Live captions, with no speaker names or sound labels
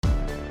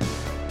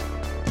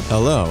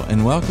Hello,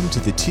 and welcome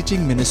to the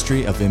teaching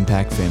ministry of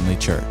Impact Family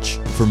Church.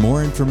 For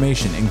more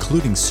information,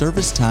 including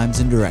service times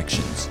and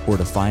directions, or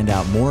to find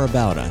out more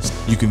about us,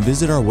 you can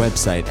visit our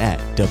website at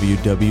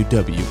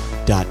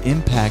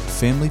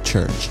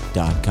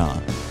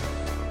www.impactfamilychurch.com.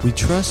 We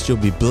trust you'll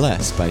be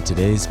blessed by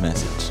today's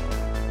message.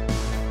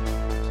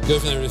 Go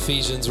from there to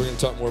Ephesians. We're going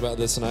to talk more about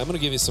this tonight. I'm going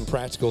to give you some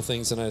practical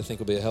things tonight I think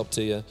will be a help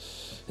to you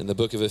in the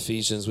book of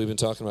Ephesians. We've been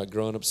talking about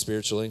growing up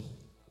spiritually.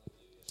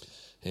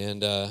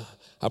 And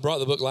I brought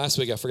the book last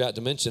week. I forgot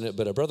to mention it,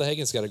 but Brother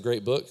Hagin's got a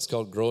great book. It's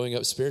called Growing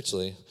Up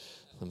Spiritually.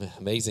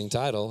 Amazing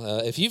title.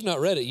 If you've not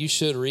read it, you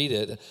should read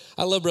it.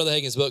 I love Brother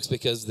Hagin's books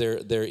because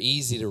they're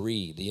easy to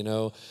read. You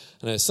know,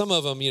 and some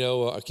of them,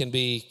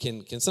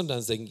 can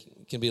sometimes they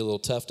can be a little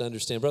tough to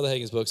understand. Brother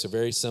Hagin's books are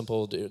very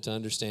simple to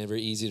understand,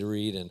 very easy to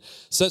read, and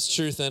such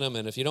truth in them.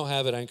 And if you don't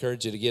have it, I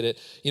encourage you to get it.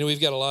 You know,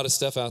 we've got a lot of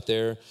stuff out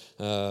there.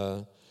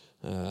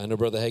 I know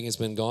Brother Hagin's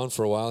been gone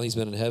for a while. He's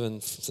been in heaven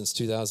since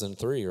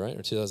 2003, right?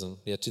 Or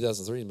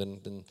 2003. He's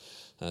been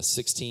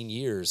 16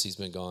 years he's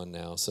been gone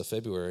now, so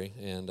February.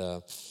 And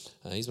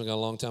he's been gone a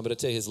long time. But I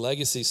tell you, his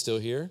legacy's still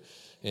here.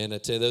 And I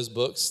tell you, those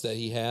books that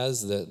he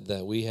has,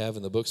 that we have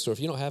in the bookstore, if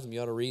you don't have them, you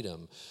ought to read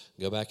them.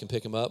 Go back and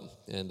pick them up,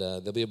 and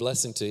they'll be a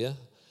blessing to you.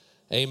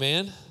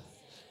 Amen?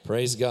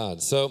 Praise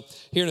God. So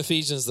here in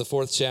Ephesians, the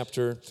 4th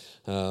chapter,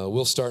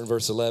 we'll start in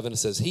verse 11. It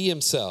says, He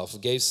himself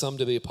gave some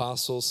to be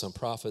apostles, some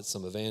prophets,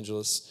 some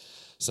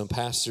evangelists, some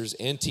pastors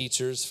and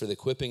teachers for the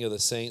equipping of the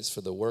saints, for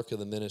the work of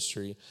the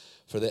ministry,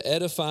 for the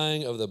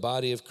edifying of the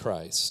body of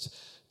Christ,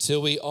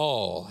 till we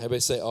all, everybody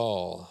say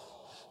all,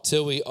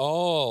 till we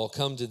all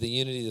come to the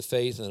unity of the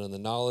faith and in the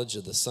knowledge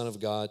of the Son of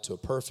God, to a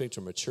perfect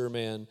or mature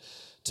man,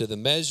 to the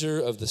measure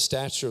of the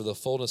stature of the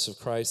fullness of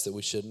Christ, that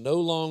we should no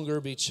longer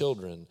be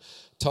children,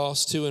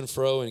 tossed to and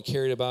fro and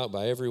carried about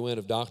by every wind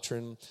of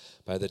doctrine,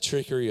 by the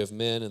trickery of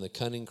men and the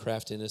cunning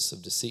craftiness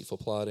of deceitful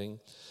plotting,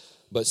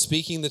 but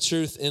speaking the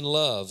truth in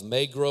love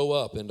may grow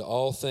up into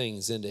all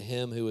things into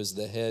him who is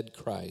the head,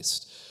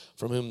 Christ,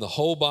 from whom the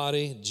whole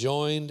body,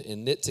 joined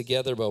and knit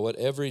together by what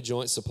every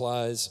joint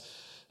supplies,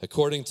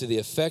 according to the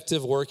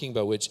effective working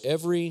by which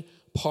every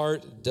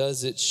part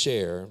does its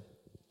share,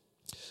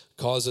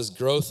 causes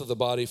growth of the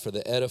body for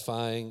the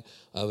edifying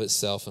of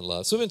itself in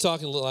love. So we've been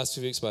talking the last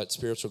few weeks about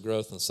spiritual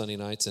growth on Sunday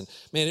nights, and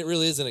man, it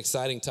really is an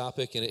exciting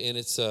topic, and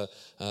it's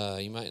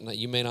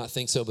you may not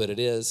think so, but it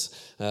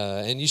is,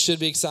 and you should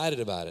be excited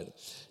about it.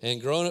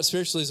 And growing up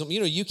spiritualism,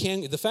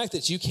 the fact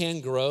that you can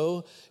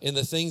grow in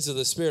the things of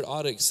the Spirit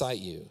ought to excite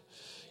you.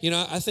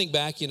 I think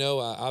back,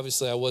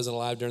 obviously I wasn't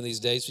alive during these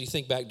days, but you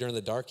think back during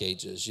the dark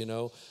ages,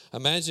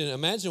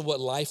 imagine what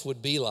life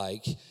would be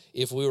like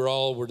if we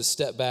were to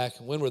step back.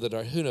 When were the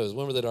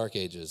dark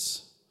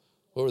ages?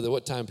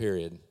 What time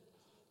period?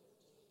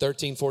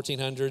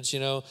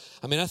 1400s,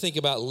 I think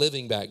about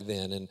living back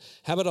then, and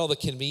how about all the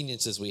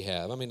conveniences we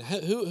have?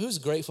 Who's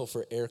grateful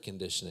for air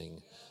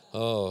conditioning?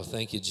 Oh,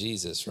 thank you,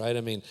 Jesus, right?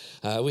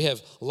 We have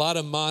a lot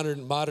of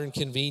modern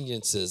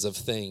conveniences of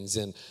things,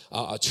 and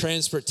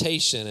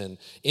transportation and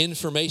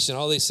information,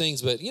 all these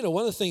things. But,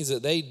 one of the things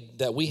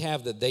that we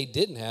have that they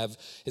didn't have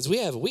is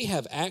we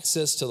have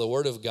access to the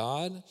Word of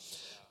God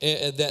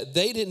that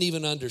they didn't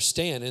even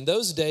understand. In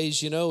those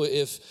days,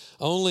 if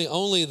only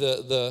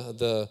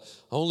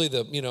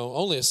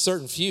a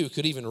certain few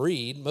could even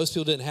read. Most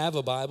people didn't have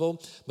a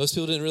Bible. Most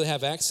people didn't really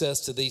have access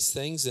to these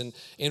things. And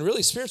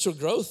really spiritual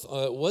growth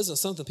wasn't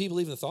something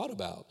people even thought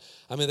about.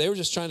 They were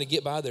just trying to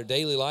get by their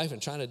daily life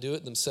and trying to do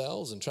it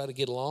themselves and try to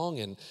get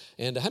along.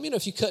 And how many know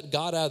if you cut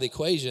God out of the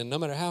equation, no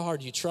matter how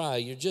hard you try,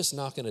 you're just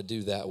not going to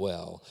do that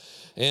well.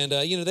 And,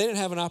 they didn't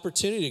have an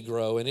opportunity to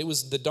grow. And it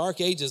was the dark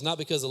ages, not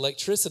because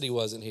electricity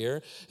wasn't here.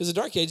 It was the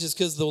dark ages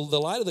because the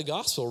light of the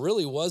gospel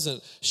really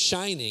wasn't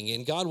shining.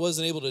 And God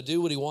wasn't able to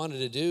do what he wanted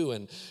to do.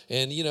 And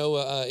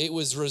it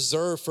was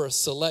reserved for a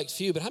select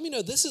few. But how many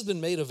know this has been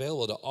made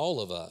available to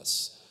all of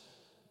us?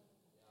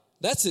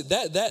 That's it.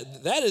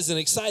 That is an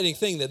exciting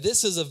thing, that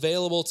this is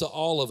available to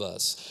all of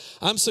us.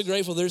 I'm so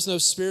grateful there's no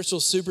spiritual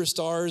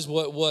superstars.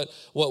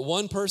 What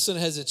one person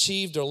has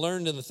achieved or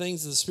learned in the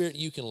things of the Spirit,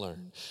 you can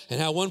learn.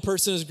 And how one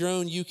person has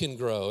grown, you can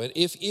grow. And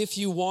if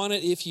you want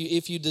it, if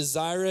you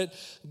desire it,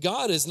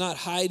 God is not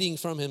hiding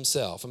from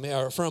himself,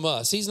 or from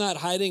us. He's not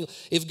hiding.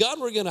 If God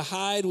were going to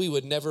hide, we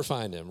would never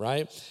find him,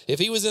 right? If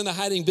he was in the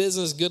hiding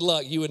business, good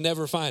luck, you would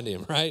never find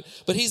him, right?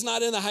 But he's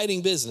not in the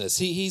hiding business.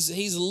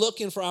 He's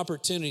looking for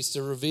opportunities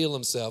to reveal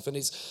himself, and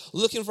he's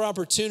looking for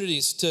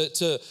opportunities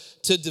to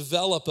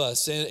develop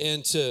us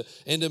and to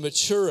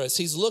mature us.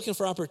 He's looking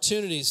for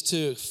opportunities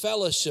to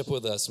fellowship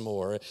with us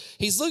more.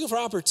 He's looking for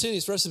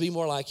opportunities for us to be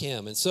more like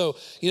him. And so,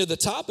 the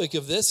topic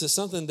of this is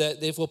something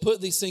that if we'll put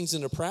these things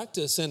into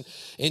practice and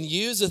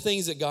use the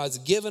things that God's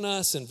given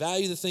us and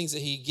value the things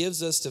that he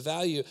gives us to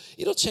value,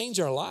 it'll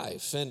change our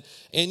life. And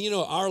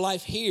our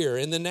life here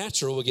in the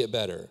natural will get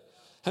better.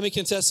 How many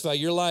can testify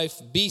your life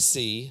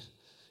BC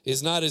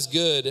is not as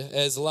good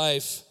as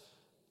life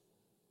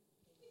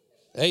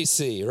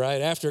AC,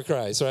 right? After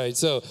Christ, right?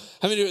 So,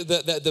 I mean,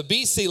 the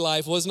BC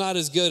life was not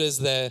as good as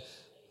the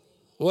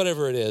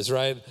whatever it is,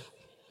 right?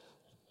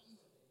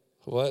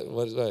 what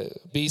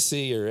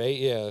BC or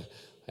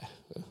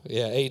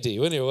AD,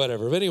 anyway,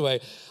 whatever. But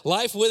anyway,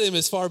 life with him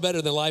is far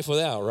better than life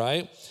without,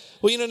 right?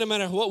 Well, no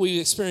matter what we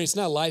experience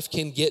now, life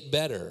can get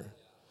better.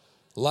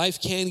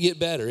 Life can get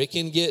better. It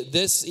can get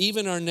this,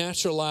 even our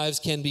natural lives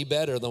can be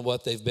better than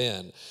what they've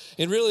been.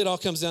 And really it all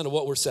comes down to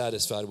what we're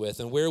satisfied with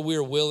and where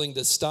we're willing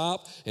to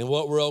stop and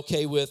what we're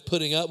okay with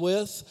putting up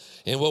with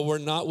and what we're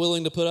not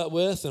willing to put up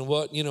with and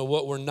what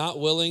we're not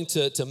willing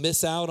to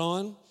miss out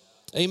on.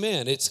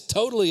 Amen. It's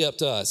totally up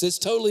to us. It's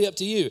totally up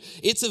to you.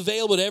 It's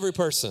available to every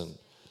person.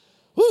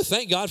 Woo,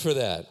 thank God for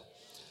that.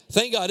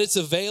 Thank God it's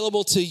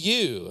available to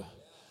you.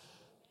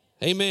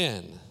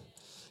 Amen.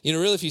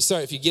 Really,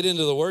 if you get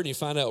into the Word and you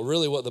find out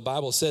really what the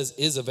Bible says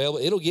is available,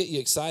 it'll get you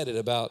excited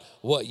about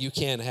what you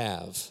can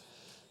have.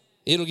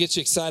 It'll get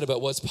you excited about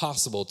what's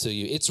possible to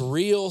you. It's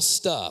real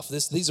stuff.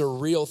 These are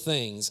real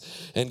things,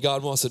 and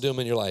God wants to do them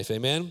in your life.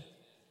 Amen?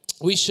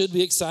 We should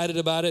be excited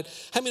about it.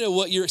 How many know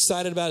what you're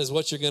excited about is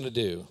what you're going to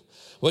do?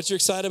 What you're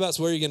excited about is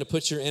where you're going to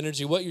put your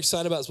energy. What you're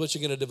excited about is what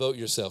you're going to devote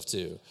yourself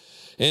to.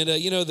 And,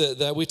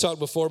 we talked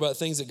before about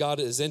things that God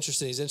is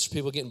interested in. He's interested in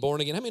people getting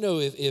born again. How many know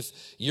if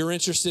you're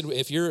interested,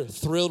 if you're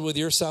thrilled with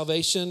your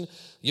salvation,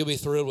 you'll be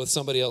thrilled with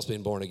somebody else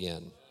being born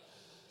again?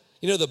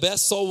 The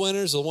best soul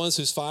winners are the ones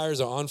whose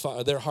fires are on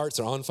fire, their hearts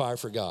are on fire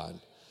for God.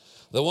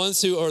 The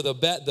ones who are the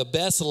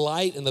best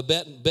light and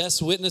the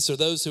best witness are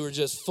those who are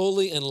just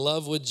fully in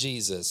love with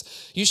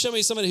Jesus. You show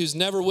me somebody who's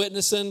never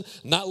witnessing,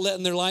 not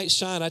letting their light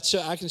shine,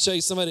 I can show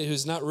you somebody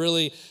who's not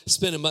really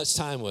spending much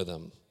time with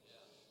them.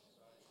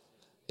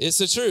 It's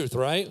the truth,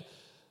 right?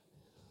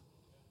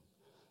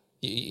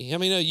 How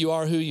many know you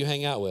are who you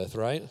hang out with,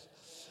 right?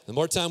 The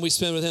more time we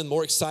spend with him, the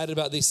more excited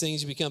about these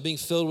things you become. Being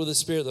filled with the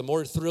Spirit, the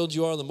more thrilled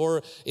you are, the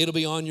more it'll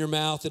be on your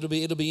mouth, it'll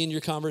be in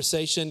your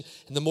conversation,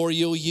 and the more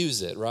you'll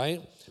use it,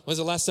 right? When's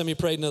the last time you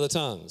prayed in other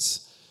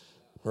tongues,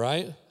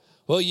 right?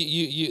 Well,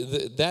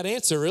 that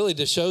answer really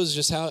just shows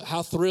just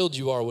how thrilled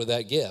you are with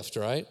that gift,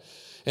 right?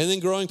 And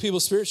then growing people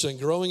spiritually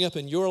and growing up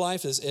in your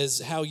life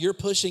is how you're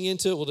pushing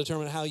into it will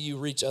determine how you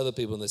reach other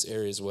people in this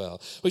area as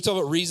well. We talk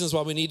about reasons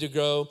why we need to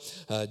grow.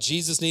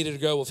 Jesus needed to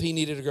grow. Well, if he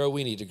needed to grow,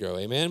 we need to grow.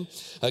 Amen?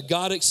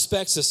 God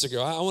expects us to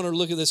grow. I want to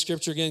look at this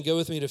scripture again. Go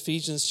with me to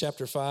Ephesians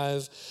chapter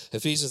 5.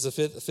 Ephesians, the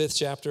fifth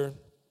chapter.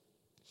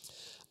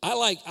 I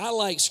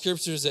like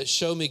scriptures that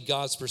show me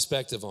God's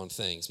perspective on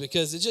things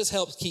because it just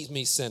helps keep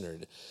me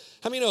centered.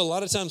 How many know a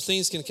lot of times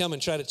things can come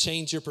and try to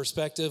change your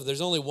perspective?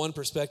 There's only one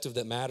perspective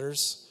that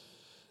matters.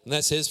 And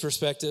that's his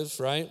perspective,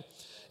 right?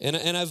 And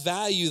I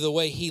value the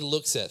way he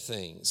looks at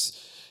things.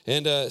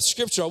 And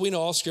scripture, we know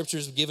all scripture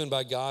is given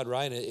by God,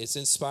 right? And it's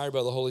inspired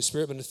by the Holy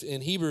Spirit. But in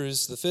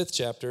Hebrews, the 5th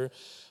chapter,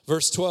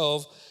 verse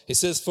 12, it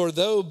says, "For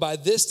though by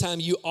this time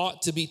you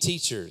ought to be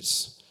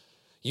teachers,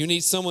 you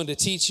need someone to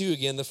teach you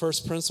again the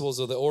first principles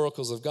of the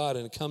oracles of God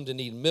and come to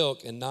need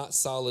milk and not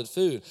solid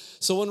food."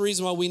 So one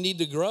reason why we need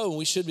to grow and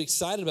we should be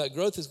excited about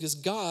growth is because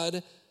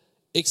God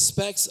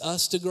expects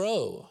us to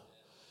grow.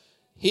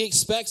 He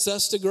expects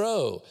us to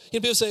grow.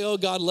 People say, "Oh,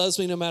 God loves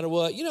me no matter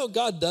what."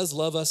 God does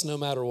love us no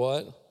matter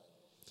what.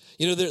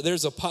 It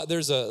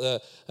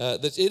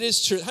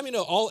is true. How many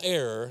know all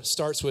error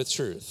starts with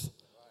truth,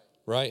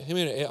 right?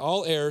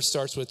 All error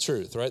starts with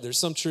truth, right? There's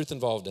some truth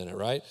involved in it,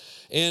 right?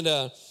 And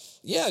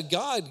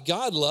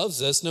God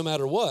loves us no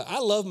matter what. I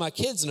love my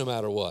kids no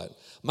matter what.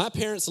 My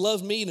parents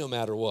love me no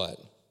matter what.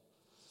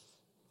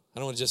 I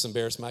don't want to just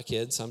embarrass my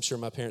kids. I'm sure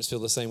my parents feel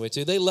the same way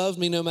too. They loved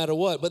me no matter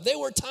what, but there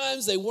were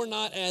times they were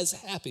not as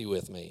happy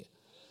with me.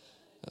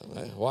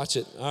 Watch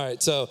it. All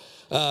right. So,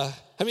 how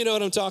many know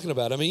what I'm talking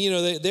about?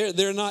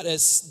 They're not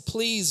as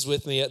pleased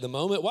with me at the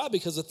moment. Why?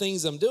 Because of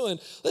things I'm doing.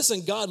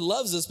 Listen, God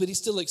loves us, but he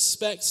still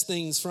expects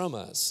things from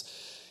us.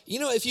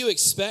 If you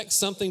expect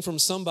something from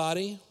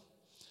somebody,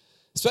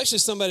 especially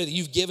somebody that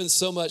you've given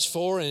so much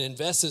for and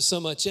invested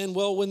so much in,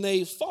 well, when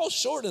they fall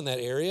short in that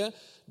area,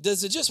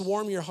 does it just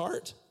warm your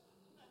heart?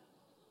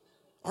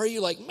 Or are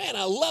you like, man,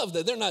 I love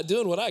that they're not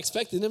doing what I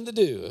expected them to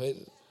do,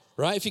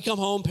 right? If you come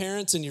home,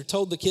 parents, and you're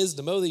told the kids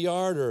to mow the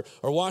yard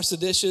or wash the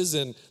dishes,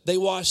 and they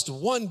washed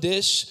one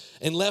dish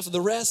and left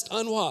the rest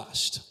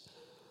unwashed.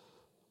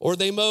 Or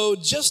they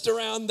mowed just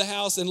around the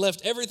house and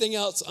left everything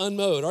else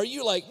unmowed. Are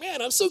you like,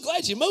 man, I'm so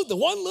glad you mowed the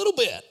one little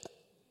bit?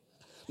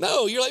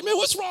 No, you're like, man,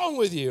 what's wrong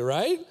with you,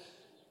 right?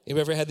 You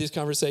ever had these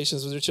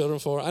conversations with your children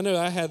before? I know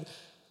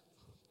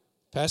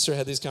Pastor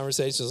had these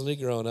conversations with me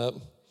growing up. I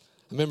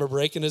remember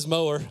breaking his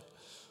mower.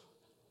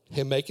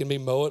 Him making me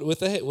mow it with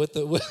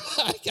the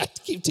I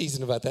keep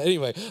teasing about that.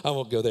 Anyway, I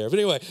won't go there. But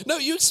anyway, no,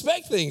 you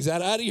expect things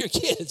out of your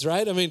kids,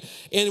 right?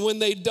 And when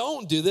they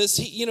don't do this,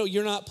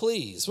 you're not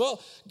pleased. Well,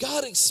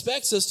 God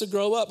expects us to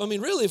grow up.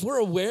 Really, if we're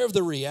aware of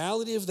the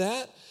reality of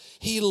that,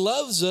 he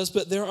loves us,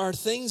 but there are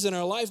things in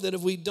our life that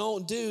if we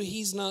don't do,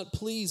 he's not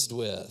pleased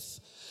with.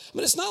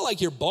 It's not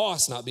like your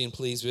boss not being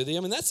pleased with you.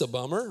 That's a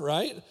bummer,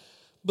 right?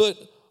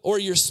 Or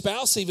your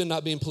spouse even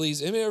not being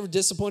pleased. Have you ever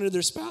disappointed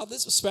their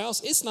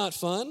spouse? It's not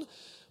fun.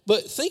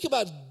 But think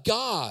about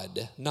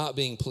God not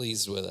being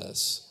pleased with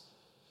us.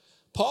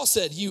 Paul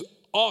said, you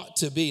ought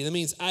to be. That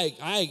means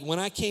when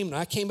I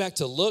came back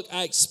to look,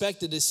 I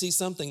expected to see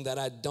something that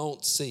I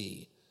don't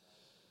see.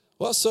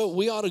 Well, so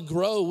we ought to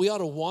grow. We ought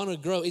to want to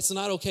grow. It's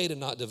not okay to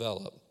not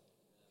develop.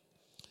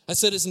 I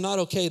said it's not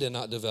okay to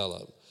not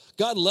develop.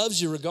 God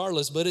loves you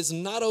regardless, but it's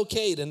not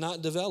okay to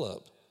not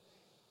develop.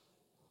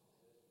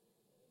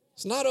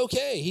 It's not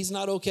okay. He's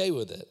not okay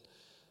with it.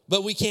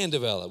 But we can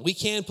develop. We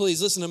can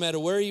please. Listen, no matter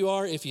where you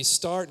are, if you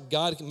start,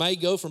 God might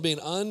go from being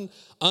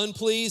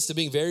unpleased to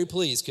being very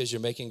pleased because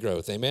you're making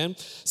growth. Amen?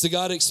 So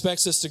God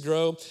expects us to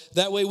grow.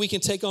 That way we can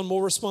take on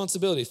more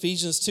responsibility.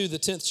 Ephesians 2, the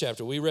 10th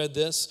chapter, we read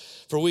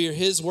this. For we are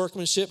his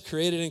workmanship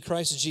created in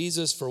Christ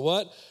Jesus for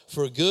what?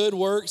 For good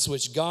works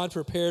which God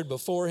prepared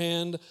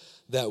beforehand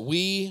that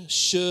we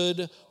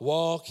should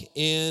walk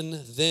in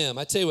them.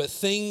 I tell you what,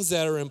 things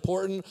that are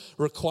important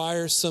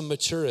require some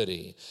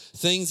maturity.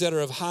 Things that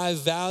are of high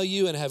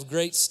value and have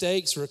great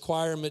stakes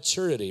require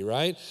maturity,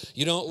 right?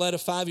 You don't let a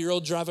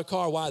 5-year-old drive a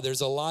car. Why?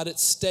 There's a lot at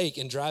stake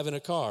in driving a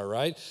car,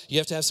 right? You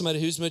have to have somebody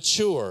who's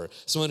mature,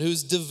 someone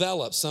who's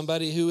developed,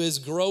 somebody who is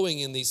growing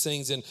in these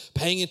things and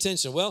paying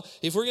attention. Well,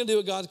 if we're going to do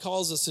what God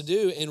calls us to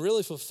do and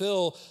really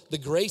fulfill the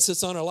grace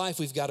that's on our life,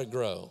 we've got to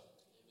grow.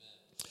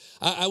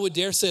 I would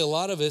dare say a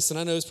lot of us, and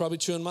I know it's probably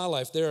true in my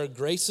life, there are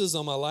graces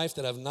on my life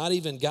that I've not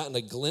even gotten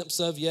a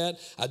glimpse of yet.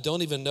 I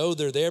don't even know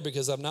they're there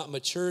because I've not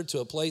matured to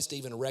a place to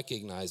even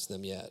recognize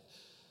them yet.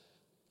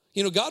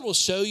 You know, God will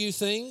show you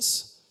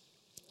things.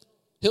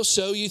 He'll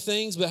show you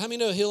things, but how many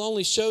know he'll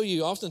only show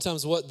you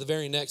oftentimes what the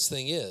very next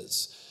thing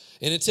is?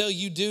 And until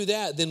you do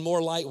that, then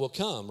more light will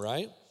come,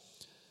 right?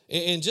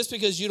 And just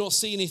because you don't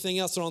see anything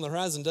else on the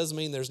horizon doesn't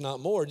mean there's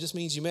not more. It just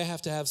means you may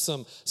have to have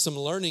some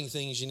learning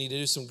things you need to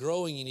do, some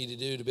growing you need to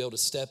do to be able to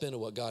step into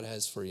what God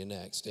has for you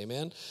next.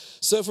 Amen?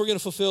 So if we're going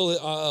to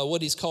fulfill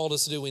what he's called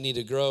us to do, we need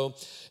to grow.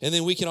 And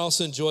then we can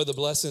also enjoy the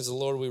blessings of the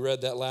Lord. We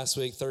read that last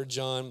week, 3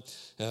 John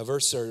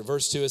verse 2.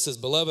 It says,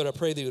 Beloved, I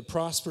pray that you would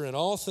prosper in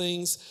all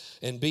things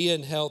and be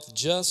in health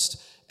just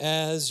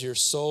as your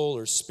soul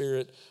or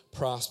spirit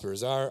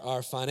prospers.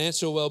 Our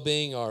financial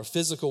well-being, our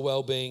physical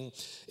well-being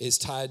is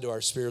tied to our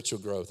spiritual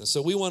growth. And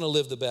so we want to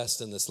live the best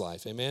in this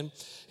life. Amen?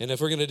 And if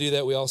we're going to do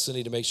that, we also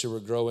need to make sure we're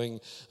growing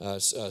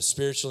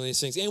spiritually in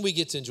these things. And we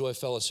get to enjoy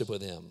fellowship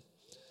with him.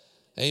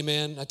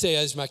 Amen? I tell you,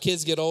 as my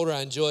kids get older, I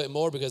enjoy it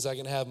more because I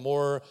can have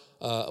more,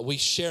 we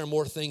share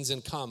more things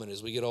in common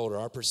as we get older.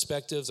 Our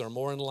perspectives are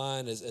more in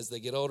line as they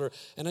get older.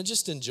 And I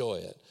just enjoy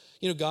it.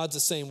 You know, God's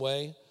the same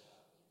way.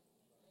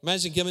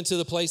 Imagine coming to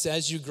the place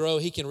as you grow,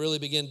 he can really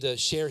begin to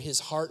share his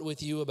heart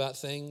with you about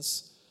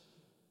things.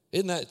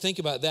 Think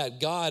about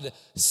that. God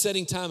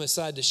setting time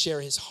aside to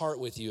share his heart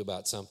with you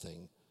about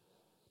something.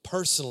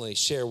 Personally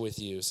share with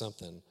you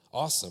something.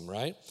 Awesome,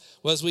 right?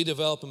 Well, as we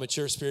develop and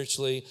mature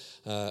spiritually,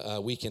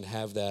 we can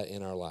have that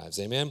in our lives.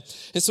 Amen?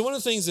 And so one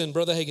of the things in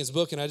Brother Hagin's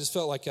book, and I just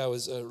felt like I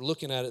was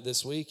looking at it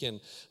this week,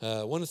 and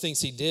one of the things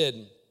he did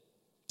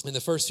in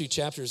the first few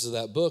chapters of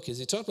that book is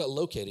he talked about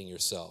locating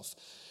yourself.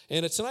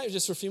 And tonight,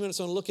 just for a few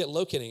minutes, I want to look at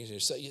locating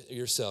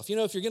yourself. You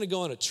know, if you're going to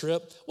go on a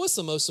trip, what's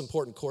the most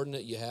important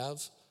coordinate you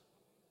have?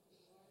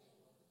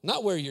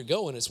 Not where you're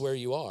going, it's where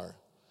you are.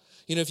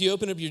 You know, if you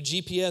open up your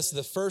GPS,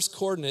 the first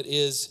coordinate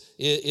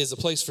is a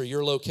place for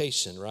your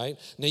location, right?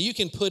 Now, you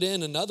can put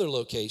in another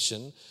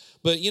location,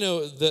 but, you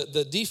know,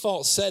 the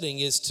default setting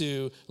is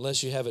to,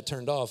 unless you have it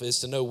turned off, is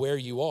to know where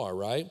you are,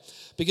 right?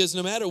 Because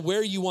no matter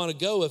where you want to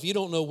go, if you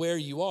don't know where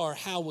you are,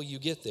 how will you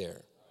get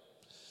there?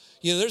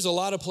 You know, there's a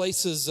lot of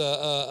places,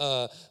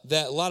 a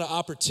lot of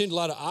opportunity, a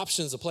lot of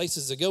options of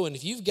places to go. And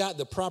if you've got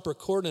the proper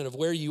coordinate of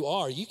where you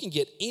are, you can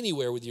get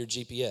anywhere with your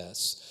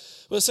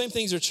GPS. Well, the same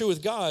things are true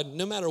with God.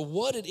 No matter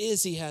what it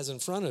is he has in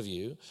front of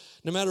you,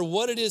 no matter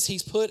what it is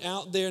he's put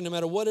out there, no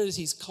matter what it is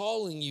he's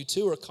calling you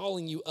to or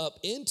calling you up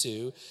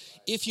into,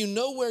 if you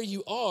know where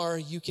you are,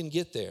 you can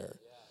get there.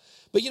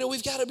 But, you know,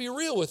 we've got to be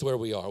real with where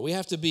we are. We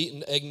have to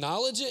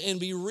acknowledge it and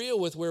be real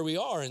with where we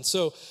are. And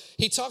so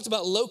he talked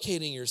about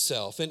locating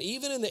yourself. And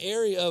even in the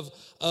area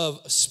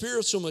of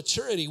spiritual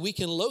maturity, we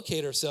can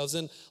locate ourselves.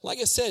 And like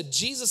I said,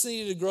 Jesus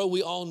needed to grow.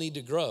 We all need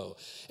to grow.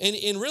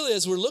 And really,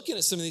 as we're looking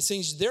at some of these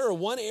things, there are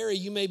one area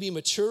you may be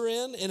mature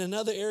in and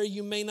another area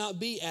you may not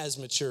be as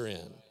mature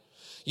in.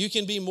 You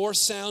can be more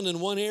sound in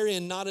one area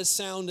and not as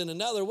sound in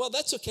another. Well,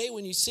 that's okay.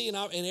 When you see an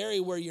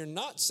area where you're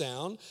not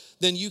sound,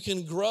 then you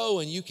can grow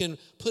and you can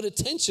put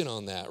attention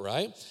on that,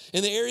 right?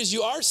 In the areas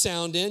you are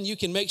sound in, you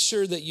can make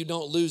sure that you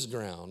don't lose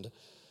ground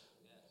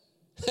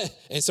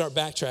and start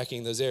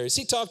backtracking those areas.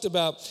 He talked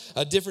about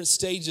different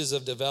stages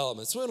of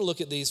development. So we're going to look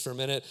at these for a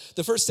minute.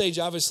 The first stage,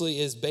 obviously,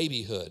 is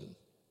babyhood.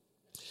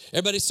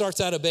 Everybody starts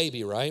out a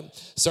baby, right?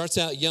 Starts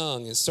out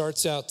young and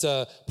starts out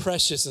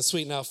precious and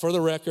sweet. Now, for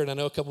the record, I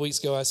know a couple weeks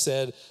ago I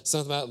said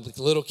something about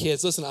little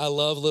kids. Listen, I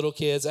love little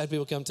kids. I had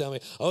people come tell me,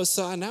 oh,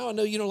 so now I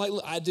know you don't like,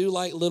 I do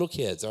like little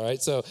kids, all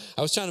right? So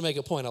I was trying to make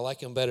a point. I like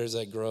them better as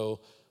they grow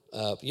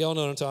up. Y'all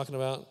know what I'm talking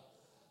about?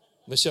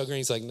 Michelle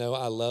Green's like, no,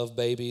 I love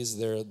babies.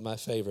 They're my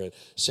favorite.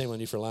 Shame on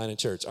you for lying in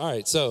church. All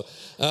right, so,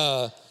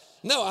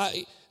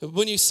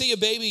 when you see a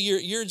baby,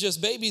 you're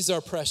just, babies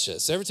are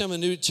precious. Every time a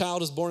new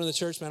child is born in the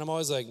church, man, I'm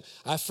always like,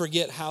 I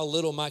forget how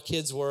little my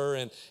kids were,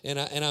 and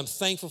I'm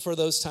thankful for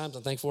those times.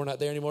 I'm thankful we're not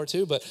there anymore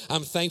too, but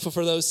I'm thankful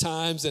for those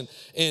times.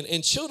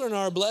 And children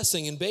are a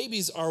blessing, and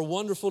babies are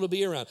wonderful to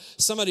be around.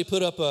 Somebody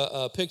put up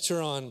a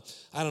picture on,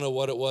 I don't know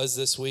what it was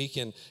this week,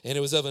 and it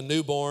was of a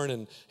newborn,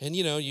 and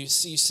you know, you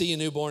see a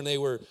newborn,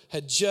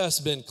 had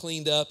just been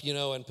cleaned up, you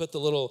know, and put the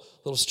little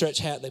stretch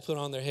hat they put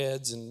on their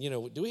heads, and you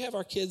know, do we have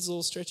our kids'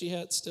 little stretchy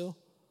hats still?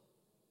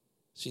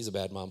 She's a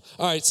bad mom.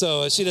 All right,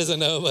 so she doesn't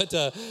know, but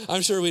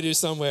I'm sure we do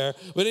somewhere.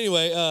 But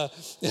anyway,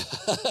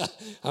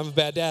 I'm a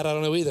bad dad. I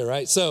don't know either,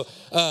 right? So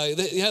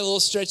they had a little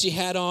stretchy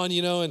hat on,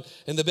 you know,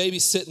 and the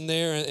baby's sitting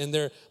there, and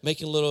they're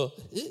making little,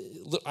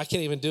 I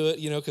can't even do it,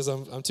 you know, because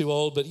I'm too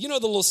old. But you know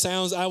the little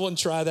sounds. I wouldn't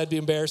try. That'd be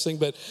embarrassing.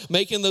 But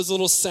making those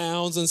little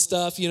sounds and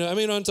stuff, you know, I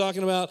mean, what I'm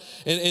talking about,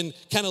 and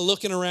kind of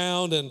looking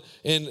around and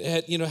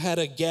had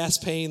a gas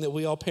pain that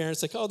we all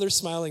parents like, oh, they're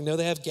smiling. No,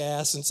 they have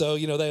gas, and so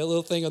you know they have a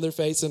little thing on their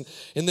face, and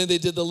then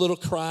they did the little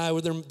cry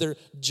where their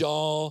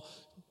jaw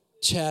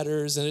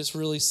chatters and it's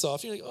really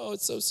soft. You're like, oh,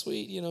 it's so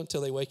sweet, you know,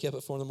 until they wake you up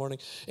at 4 a.m.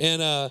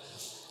 And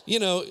you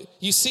know,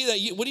 you see that.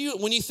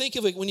 When you think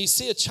of it, when you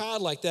see a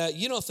child like that,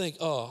 you don't think,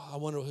 oh, I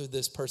wonder who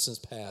this person's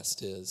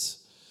past is.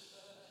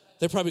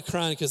 They're probably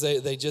crying because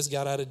they just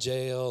got out of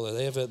jail, or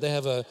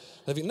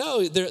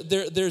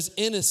there's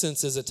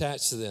innocences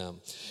attached to them.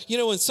 You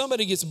know, when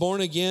somebody gets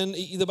born again,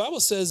 the Bible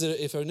says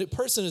that if a new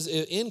person is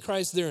in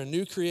Christ, they're a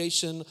new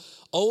creation.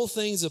 Old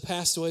things have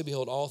passed away.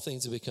 Behold, all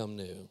things have become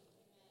new.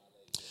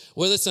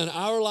 Whether it's in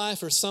our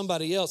life or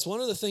somebody else, one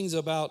of the things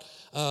about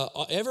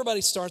everybody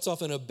starts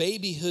off in a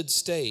babyhood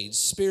stage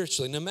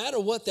spiritually. No matter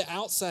what the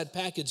outside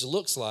package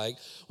looks like,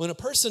 when a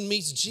person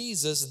meets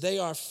Jesus, they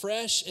are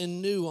fresh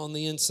and new on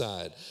the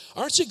inside.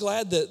 Aren't you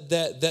glad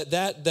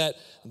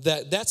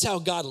that's how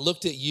God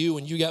looked at you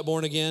when you got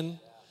born again?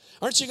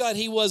 Aren't you glad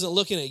He wasn't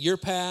looking at your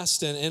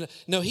past and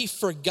no, He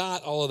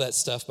forgot all of that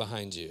stuff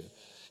behind you.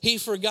 He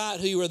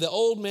forgot who you were. The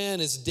old man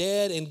is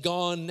dead and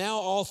gone. Now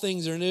all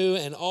things are new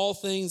and all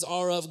things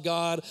are of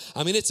God.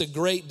 I mean, it's a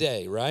great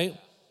day, right?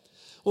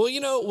 Well,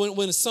 you know,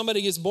 when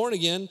somebody gets born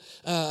again,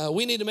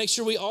 we need to make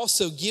sure we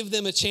also give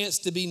them a chance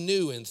to be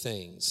new in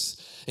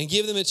things and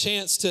give them a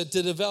chance to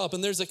develop.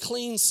 And there's a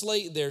clean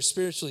slate there,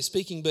 spiritually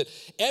speaking, but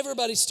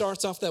everybody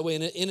starts off that way.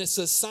 And it's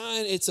a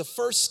sign, it's a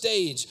first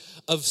stage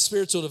of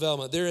spiritual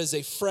development. There is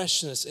a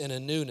freshness and a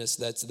newness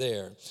that's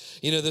there.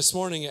 You know, this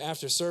morning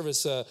after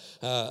service,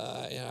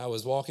 I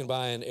was walking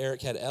by and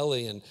Eric had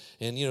Ellie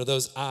and you know,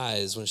 those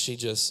eyes when she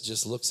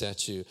just looks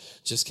at you,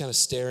 just kind of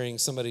staring.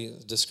 Somebody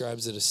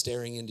describes it as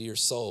staring into your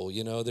soul.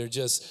 You know, they're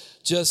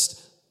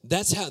just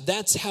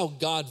that's how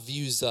God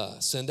views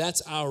us, and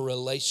that's our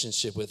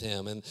relationship with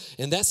Him,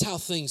 and that's how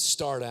things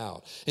start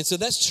out. And so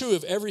that's true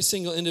of every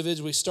single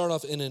individual. We start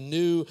off in a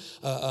new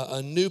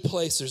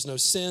place. There's no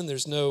sin.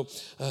 There's none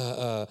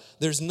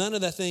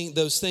of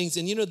those things.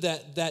 And you know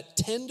that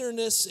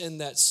tenderness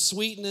and that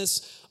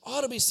sweetness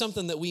ought to be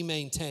something that we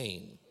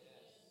maintain.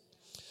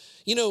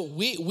 You know,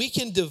 we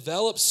can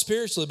develop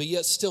spiritually, but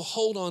yet still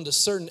hold on to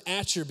certain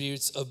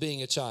attributes of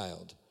being a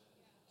child.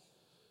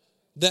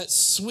 That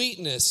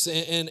sweetness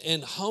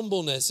and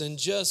humbleness and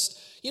just,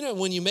 you know,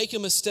 when you make a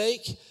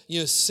mistake,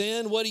 you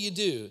sin, what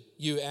do?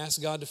 You ask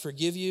God to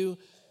forgive you,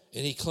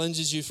 and He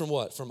cleanses you from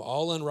what? From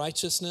all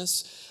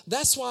unrighteousness.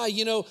 That's why,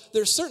 you know,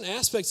 there's certain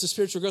aspects of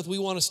spiritual growth we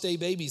want to stay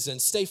babies in,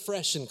 stay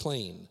fresh and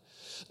clean.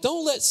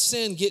 Don't let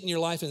sin get in your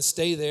life and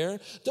stay there.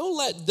 Don't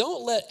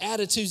let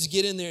attitudes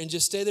get in there and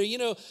just stay there. You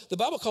know, the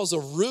Bible calls a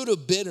root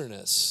of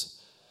bitterness.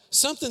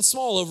 Something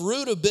small, a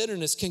root of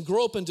bitterness can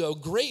grow up into a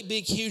great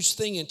big huge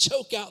thing and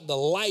choke out the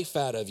life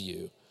out of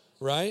you,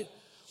 right?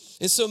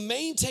 And so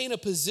maintain a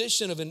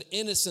position of an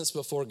innocence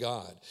before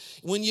God.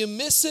 When you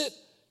miss it,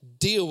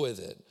 deal with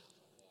it.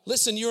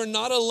 Listen, you're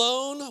not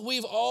alone.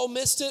 We've all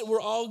missed it. We're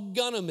all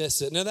gonna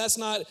miss it. Now, that's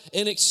not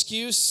an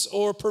excuse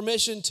or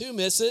permission to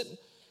miss it,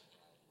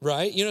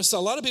 right? You know, so a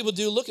lot of people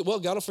do look at,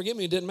 well, God will forgive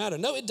me. It didn't matter.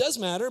 No, it does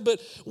matter.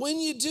 But when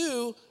you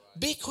do,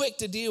 be quick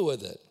to deal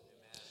with it.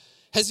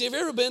 Has you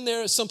ever been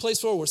there someplace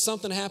before where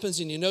something happens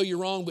and you know you're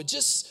wrong, but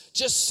just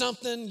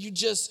something, you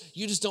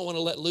just don't want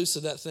to let loose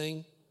of that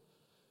thing?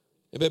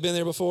 Anybody been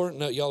there before?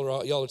 No, y'all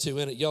are too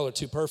in it. Y'all are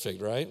too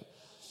perfect, right?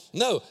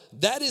 No,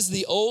 that is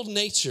the old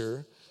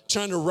nature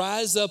trying to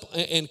rise up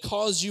and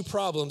cause you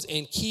problems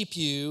and keep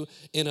you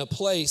in a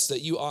place that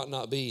you ought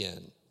not be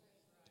in.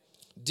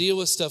 Deal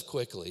with stuff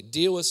quickly.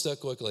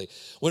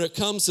 When it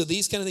comes to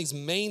these kind of things,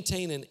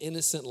 maintain an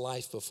innocent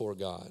life before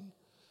God.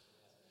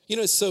 You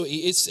know,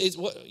 it's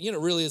what, you know,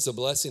 really is a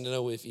blessing to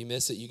know if you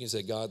miss it, you can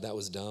say, God, that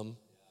was dumb.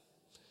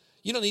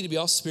 You don't need to be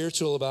all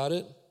spiritual about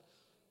it.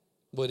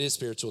 Well, it is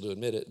spiritual to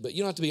admit it, but you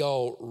don't have to be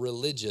all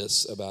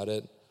religious about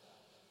it.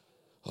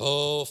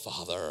 Oh,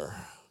 Father.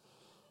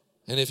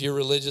 And if you're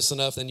religious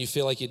enough, then you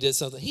feel like you did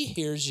something. He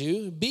hears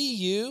you. Be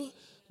you.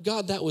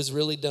 God, that was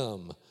really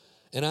dumb.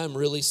 And I'm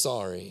really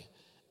sorry.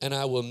 And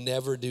I will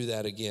never do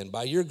that again.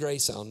 By your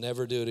grace, I'll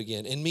never do it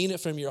again. And mean it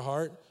from your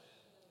heart.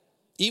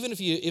 Even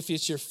if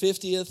it's your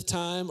 50th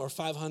time or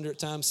 500th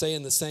time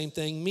saying the same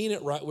thing, mean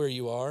it right where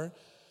you are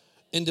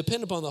and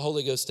depend upon the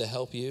Holy Ghost to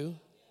help you.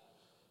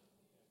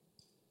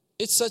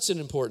 It's such an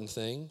important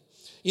thing.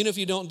 You know, if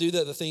you don't do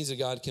that, the things of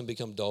God can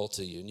become dull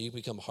to you and you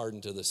become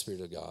hardened to the Spirit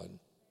of God.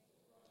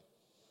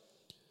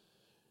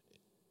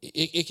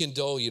 It can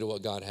dull you to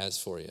what God has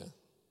for you.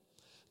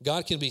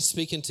 God can be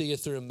speaking to you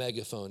through a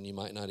megaphone. You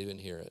might not even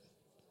hear it.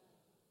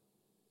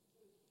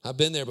 I've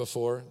been there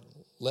before.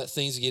 Let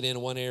things get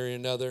in one area or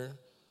another.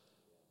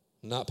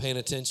 Not paying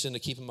attention to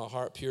keeping my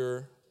heart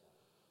pure.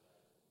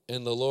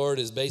 And the Lord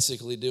is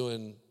basically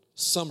doing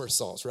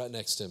somersaults right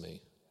next to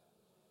me.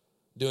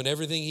 Doing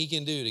everything he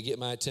can do to get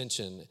my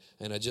attention.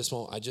 And I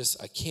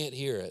can't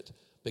hear it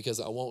because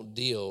I won't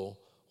deal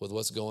with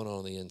what's going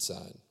on the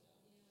inside.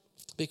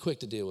 Be quick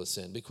to deal with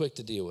sin. Be quick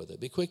to deal with it.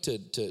 Be quick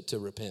to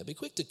repent. Be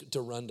quick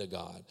to run to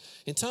God.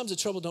 In times of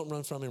trouble, don't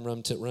run from him,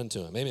 run to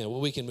him. Amen.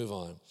 Well, we can move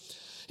on.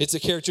 It's a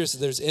characteristic.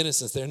 There's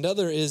innocence there.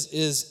 Another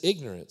is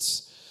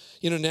ignorance.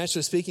 You know,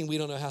 naturally speaking, we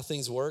don't know how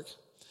things work.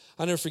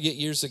 I'll never forget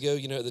years ago,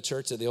 you know, at the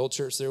church, at the old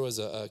church, there was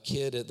a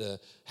kid at the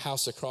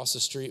house across the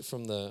street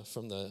from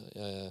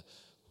the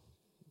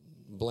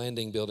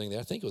Blanding building there.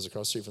 I think it was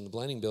across the street from the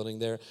Blanding building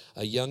there.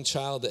 A young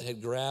child that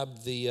had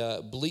grabbed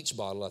the bleach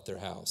bottle at their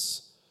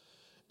house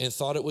and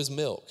thought it was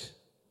milk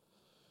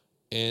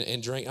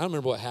and drank. I don't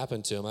remember what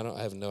happened to him.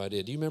 I have no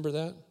idea. Do you remember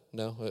that?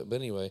 No? But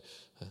anyway,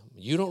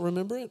 you don't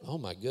remember it? Oh,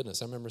 my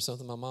goodness. I remember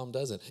something my mom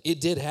doesn't. It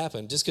did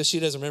happen. Just because she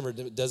doesn't remember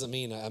doesn't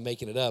mean I'm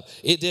making it up.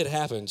 It did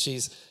happen.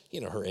 She's,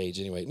 you know, her age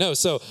anyway. No,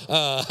 so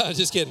I'm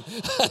just kidding.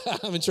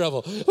 I'm in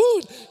trouble.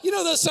 Ooh, you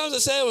know those times I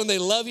say when they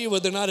love you,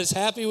 but they're not as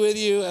happy with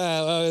you?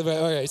 All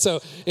right.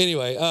 So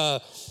anyway,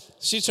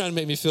 she's trying to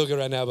make me feel good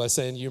right now by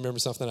saying you remember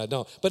something I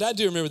don't. But I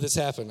do remember this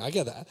happened. I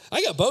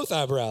got both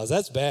eyebrows.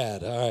 That's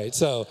bad. All right.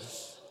 So,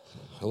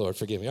 oh, Lord,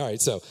 forgive me. All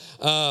right. So,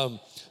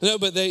 no,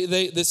 but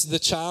the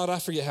child, I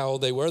forget how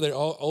old they were. They're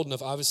all old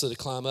enough, obviously, to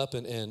climb up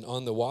and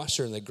on the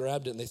washer, and they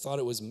grabbed it, and they thought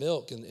it was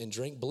milk and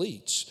drank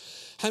bleach.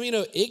 How many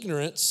know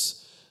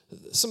ignorance,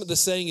 some of the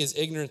saying is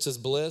ignorance is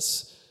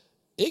bliss.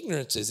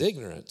 Ignorance is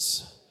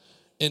ignorance,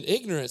 and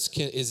ignorance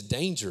is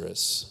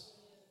dangerous.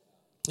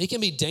 It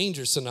can be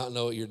dangerous to not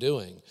know what you're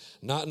doing,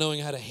 not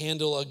knowing how to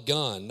handle a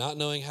gun, not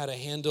knowing how to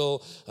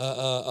handle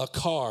a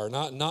car,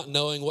 not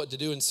knowing what to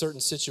do in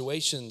certain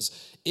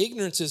situations.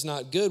 Ignorance is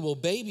not good. Well,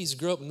 babies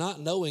grow up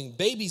not knowing.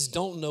 Babies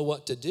don't know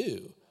what to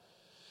do.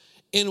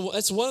 And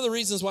that's one of the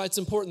reasons why it's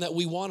important that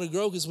we want to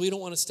grow, because we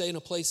don't want to stay in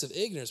a place of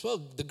ignorance. Well,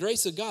 the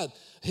grace of God,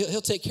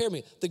 he'll take care of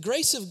me. The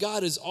grace of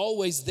God is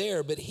always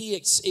there, but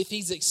if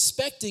he's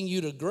expecting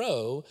you to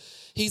grow,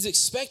 he's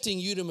expecting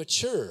you to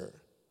mature,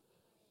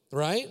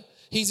 right?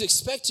 He's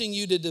expecting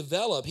you to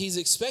develop. He's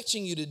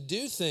expecting you to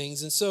do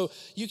things. And so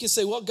you can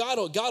say, well, God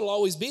will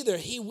always be there.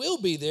 He will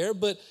be there,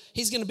 but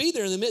he's going to be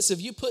there in the midst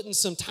of you putting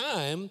some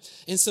time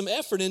and some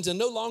effort into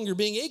no longer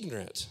being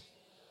ignorant.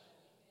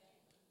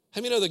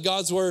 How many know that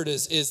God's word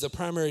is the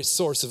primary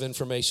source of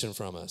information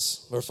from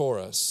us or for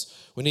us?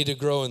 We need to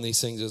grow in these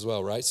things as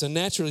well, right? So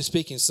naturally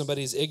speaking,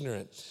 somebody's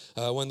ignorant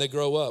when they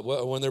grow up,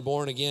 when they're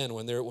born again,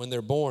 when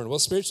they're born. Well,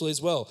 spiritually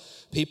as well,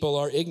 people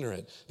are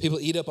ignorant. People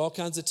eat up all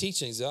kinds of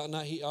teachings they ought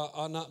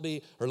not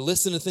be, or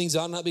listen to things they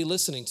ought not be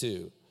listening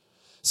to.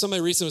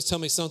 Somebody recently was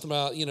telling me something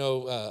about,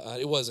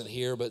 it wasn't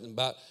here, but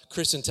about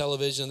Christian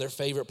television, their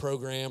favorite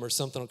program or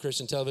something on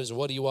Christian television.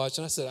 What do you watch?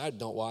 And I said, I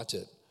don't watch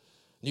it.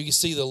 You can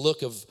see the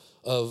look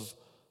of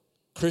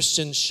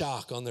Christian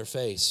shock on their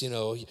face. You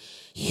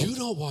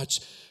don't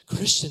watch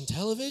Christian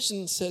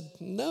television? Said,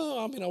 no,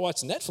 I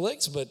watch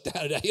Netflix, but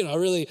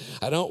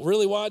I don't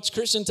really watch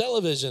Christian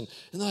television.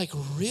 And they're like,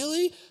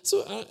 really?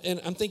 So,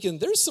 and I'm thinking,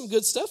 there's some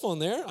good stuff on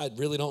there. I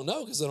really don't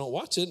know because I don't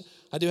watch it.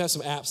 I do have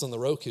some apps on the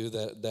Roku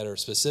that are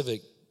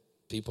specific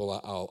people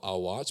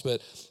I'll watch,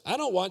 but I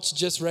don't watch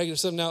just regular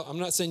stuff. Now, I'm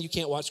not saying you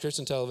can't watch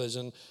Christian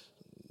television.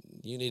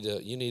 You need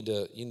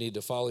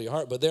to follow your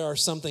heart, but there are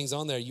some things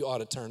on there you ought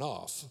to turn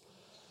off.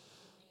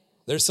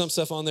 There's some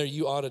stuff on there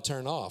you ought to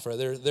turn off, right?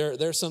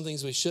 There are some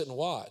things we shouldn't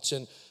watch.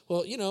 And,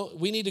 well,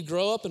 we need to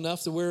grow up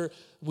enough to where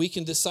we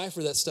can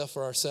decipher that stuff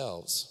for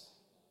ourselves.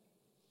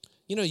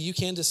 You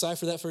can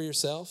decipher that for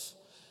yourself.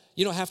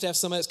 You don't have to have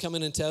somebody that's come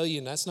in and tell you,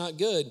 and that's not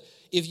good.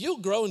 If you'll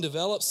grow and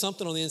develop,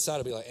 something on the inside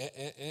will be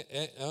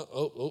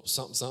like,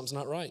 something's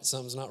not right.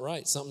 Something's not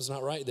right. Something's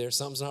not right there.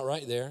 Something's not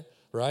right there,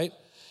 right?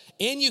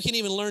 And you can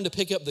even learn to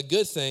pick up the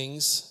good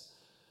things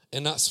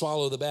and not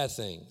swallow the bad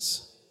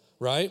things,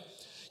 right?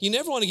 You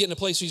never want to get in a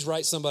place where you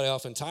write somebody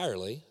off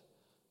entirely,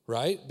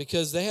 right?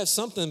 Because they have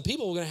something,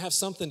 people are going to have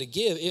something to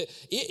give.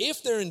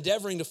 If they're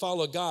endeavoring to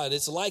follow God,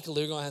 it's likely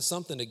they're going to have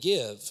something to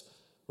give,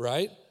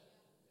 right?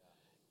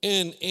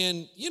 And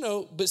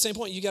but same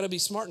point, you got to be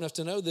smart enough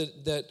to know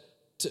that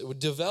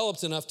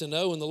developed enough to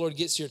know when the Lord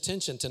gets your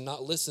attention to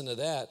not listen to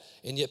that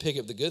and yet pick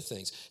up the good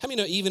things. How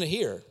many know even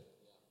here,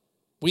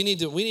 we need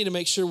to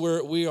make sure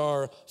we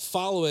are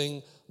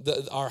following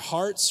our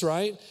hearts,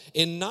 right?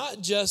 And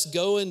not just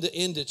go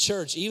into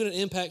church, even an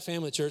Impact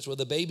Family Church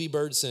with a baby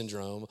bird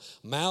syndrome,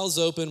 mouths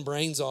open,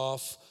 brains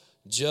off,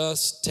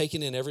 just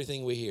taking in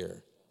everything we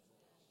hear.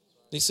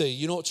 You say,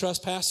 you don't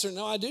trust pastor?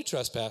 No, I do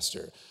trust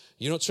pastor.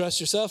 You don't trust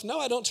yourself? No,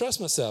 I don't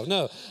trust myself.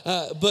 No,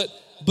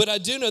 but I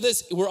do know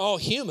this. We're all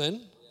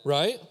human,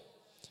 right?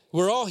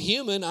 We're all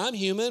human. I'm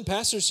human.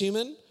 Pastor's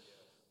human.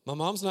 My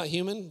mom's not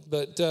human,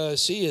 but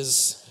she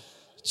is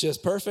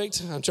just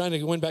perfect. I'm trying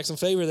to win back some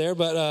favor there,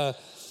 but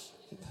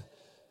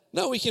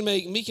no, we can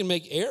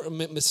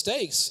make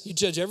mistakes. You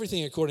judge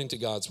everything according to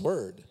God's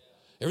word.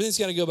 Everything's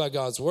got to go by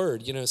God's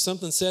word. You know,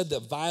 something said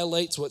that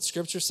violates what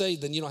Scripture says,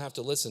 then you don't have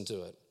to listen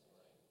to it.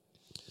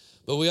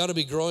 But we ought to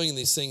be growing in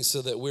these things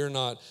so that we're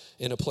not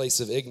in a place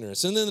of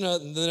ignorance. And then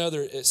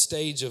another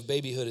stage of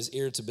babyhood is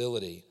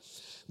irritability.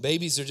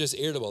 Babies are just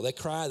irritable. They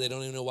cry. They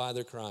don't even know why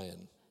they're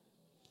crying.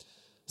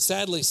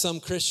 Sadly,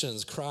 some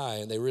Christians cry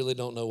and they really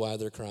don't know why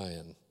they're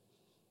crying.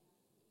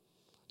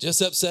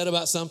 Just upset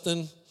about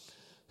something.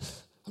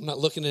 I'm not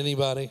looking at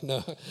anybody.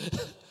 No.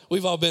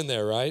 We've all been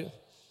there, right?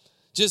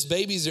 Just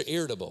babies are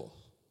irritable.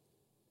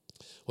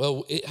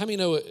 Well, how many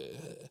know?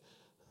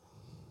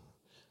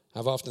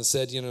 I've often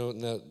said, you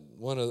know,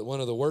 one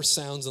of the worst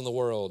sounds in the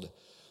world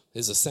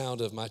is the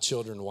sound of my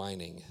children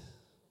whining.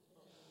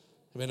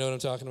 Anybody know what I'm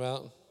talking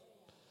about?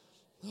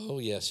 Oh,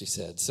 yes, she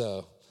said.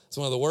 So it's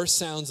one of the worst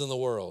sounds in the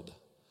world.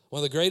 One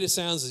of the greatest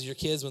sounds is your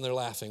kids when they're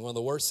laughing. One of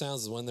the worst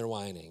sounds is when they're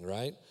whining,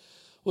 right?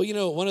 Well, you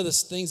know, one of the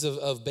things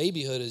of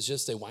babyhood is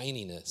just a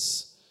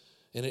whininess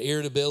and an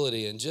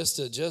irritability and just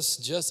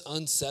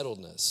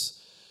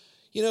unsettledness.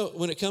 You know,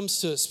 when it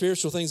comes to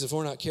spiritual things, if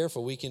we're not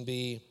careful, we can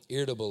be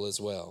irritable as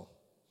well.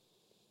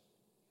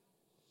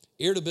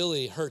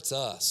 Irritability hurts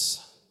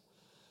us.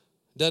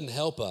 Doesn't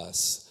help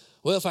us.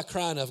 Well, if I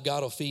cry enough,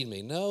 God will feed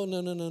me. No.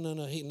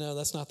 No,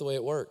 that's not the way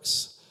it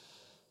works.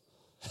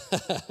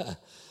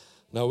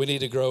 No, we need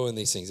to grow in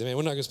these things. I mean,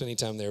 we're not going to spend any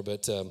time there,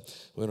 but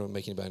we don't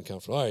make anybody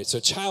uncomfortable. All right, so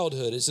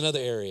childhood is another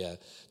area.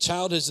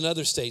 Childhood is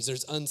another stage.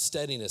 There's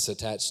unsteadiness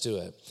attached to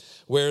it,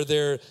 where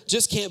there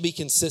just can't be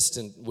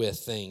consistent with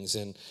things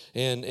and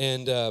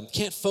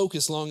can't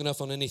focus long enough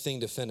on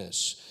anything to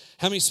finish.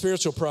 How many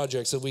spiritual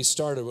projects have we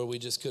started where we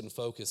just couldn't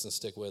focus and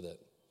stick with it?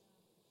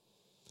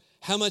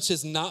 How much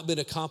has not been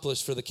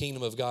accomplished for the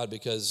kingdom of God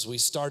because we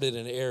started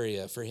an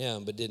area for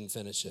Him but didn't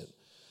finish it?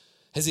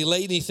 Has He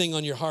laid anything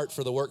on your heart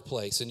for the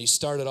workplace and you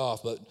started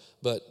off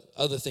but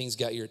other things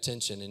got your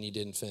attention and you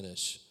didn't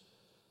finish?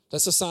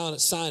 That's a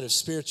sign of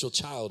spiritual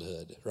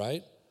childhood,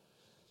 right?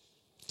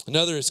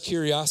 Another is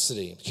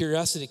curiosity.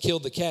 Curiosity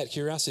killed the cat.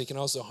 Curiosity can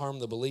also harm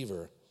the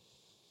believer.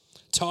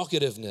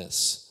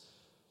 Talkativeness.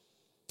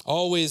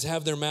 Always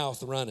have their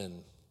mouth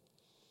running.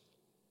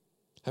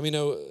 I mean,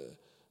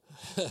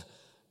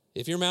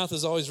 if your mouth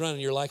is always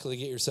running, you're likely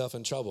to get yourself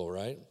in trouble,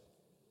 right?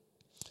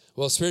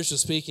 Well, spiritually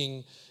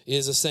speaking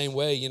is the same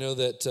way. You know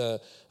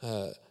that,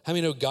 how many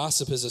know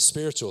gossip is a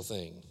spiritual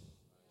thing?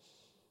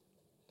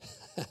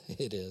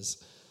 It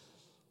is.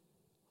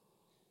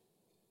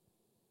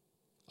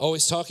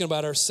 Always talking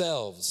about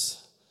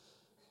ourselves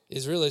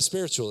is really a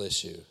spiritual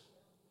issue.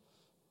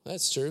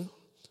 That's true.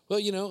 Well,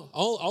 you know,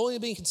 only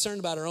being concerned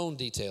about our own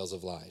details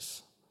of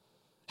life.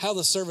 How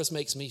the service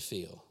makes me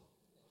feel.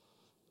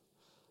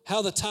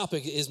 How the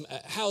topic is,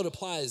 how it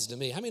applies to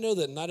me. How many know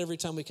that not every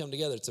time we come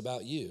together, it's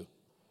about you?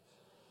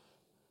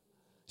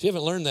 If you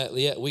haven't learned that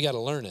yet, we got to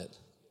learn it,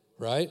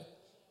 right?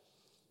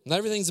 Not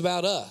everything's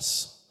about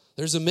us.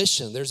 There's a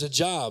mission. There's a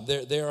job.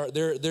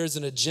 There's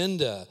an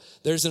agenda.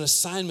 There's an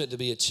assignment to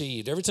be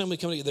achieved. Every time we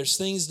come together, there's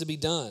things to be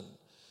done.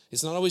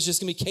 It's not always just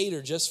going to be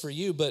catered just for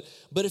you, but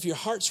if your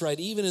heart's right,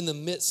 even in the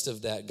midst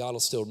of that, God will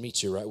still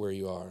meet you right where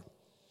you are.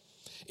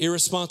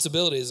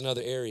 Irresponsibility is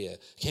another area.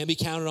 Can't be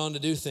counted on to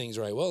do things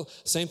right. Well,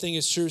 same thing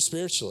is true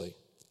spiritually.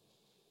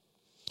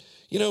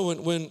 You know,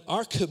 when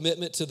our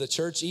commitment to the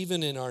church,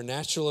 even in our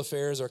natural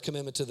affairs, our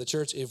commitment to the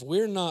church, if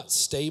we're not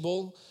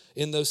stable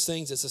in those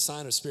things, it's a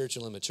sign of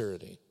spiritual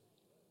immaturity.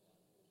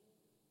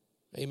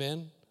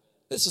 Amen?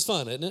 This is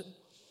fun, isn't it?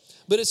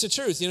 But it's the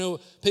truth. You know,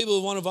 people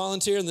who want to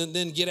volunteer and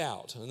then get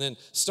out and then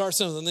start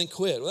something and then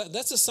quit. Well,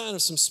 that's a sign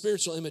of some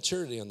spiritual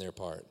immaturity on their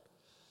part.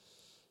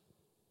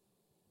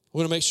 We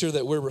want to make sure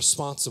that we're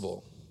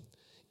responsible.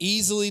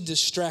 Easily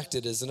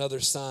distracted is another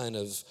sign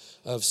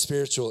of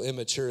spiritual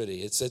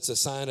immaturity. It's a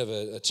sign of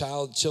a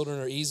child. Children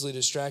are easily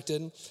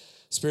distracted.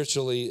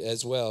 Spiritually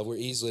as well, we're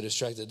easily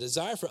distracted.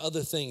 Desire for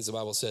other things, the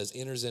Bible says,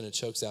 enters in and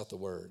chokes out the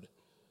word.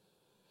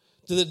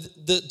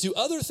 Do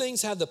other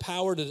things have the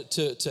power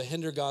to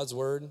hinder God's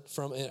word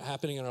from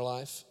happening in our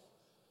life?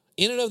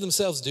 In and of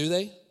themselves, do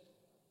they?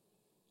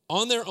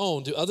 On their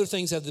own, do other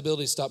things have the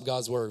ability to stop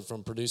God's word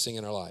from producing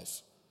in our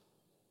life?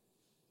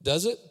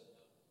 Does it?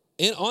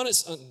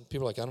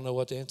 People are like, I don't know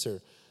what to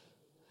answer.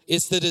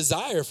 It's the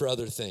desire for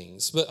other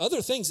things. But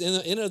other things in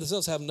and of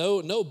themselves have no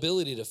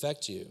ability to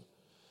affect you.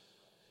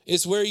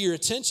 It's where your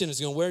attention is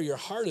going, where your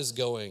heart is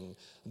going,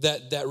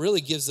 that really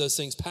gives those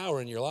things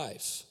power in your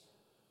life.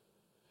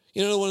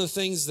 You know, one of the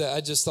things that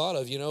I just thought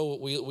of, you know,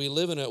 we're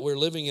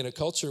living in a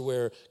culture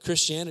where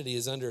Christianity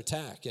is under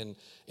attack, and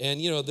And,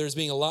 you know, there's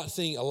being a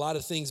lot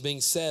of things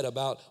being said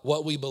about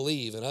what we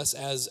believe and us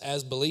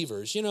as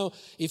believers. You know,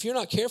 if you're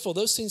not careful,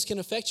 those things can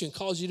affect you and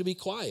cause you to be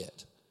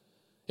quiet.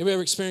 Anybody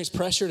ever experienced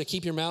pressure to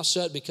keep your mouth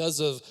shut because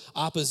of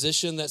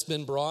opposition that's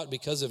been brought,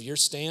 because of your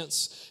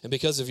stance and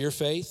because of your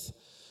faith?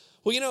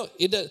 Well, you know,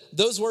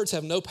 those words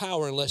have no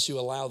power unless you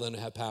allow them to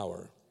have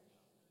power.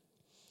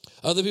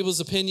 Other people's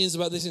opinions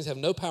about these things have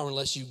no power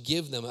unless you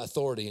give them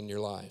authority in your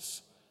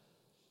life.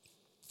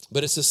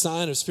 But it's a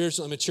sign of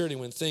spiritual immaturity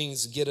when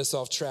things get us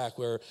off track,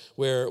 where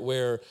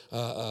we're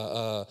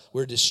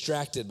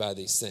distracted by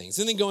these things.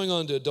 And then going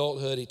on to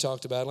adulthood, he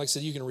talked about, like I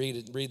said, you can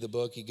read the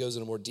book. He goes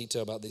into more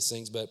detail about these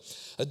things. But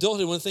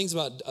adulthood, one of the things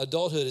about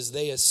adulthood is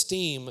they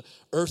esteem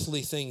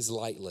earthly things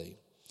lightly.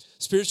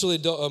 Spiritually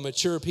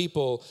mature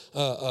people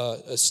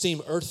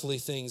esteem earthly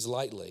things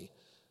lightly.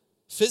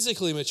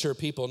 Physically mature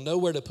people know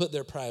where to put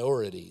their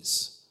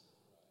priorities,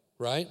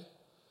 right?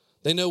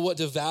 They know what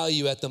to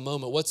value at the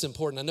moment, what's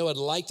important. I know I'd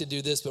like to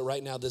do this, but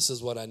right now this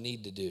is what I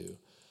need to do.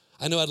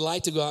 I know I'd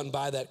like to go out and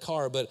buy that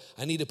car, but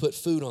I need to put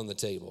food on the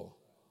table,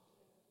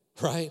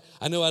 right?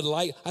 I know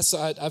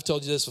I've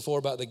told you this before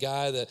about the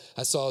guy that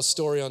I saw a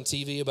story on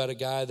TV about a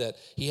guy that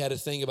he had a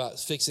thing about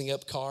fixing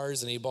up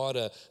cars, and he bought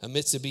a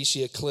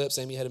Mitsubishi Eclipse.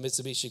 Amy had a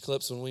Mitsubishi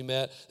Eclipse when we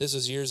met. This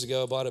was years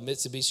ago. I bought a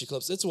Mitsubishi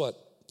Eclipse. It's what,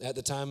 at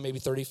the time, maybe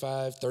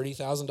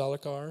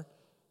 $30,000 car?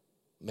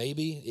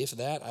 Maybe, if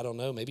that, I don't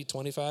know, maybe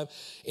 25.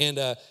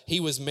 And he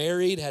was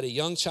married, had a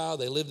young child.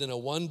 They lived in a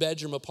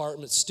one-bedroom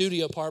apartment,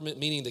 studio apartment,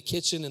 meaning the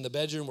kitchen and the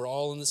bedroom were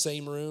all in the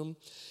same room.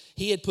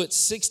 He had put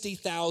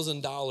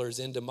 $60,000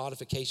 into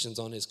modifications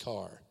on his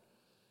car.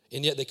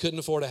 And yet they couldn't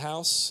afford a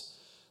house.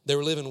 They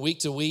were living week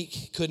to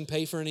week, couldn't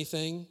pay for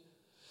anything.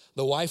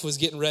 The wife was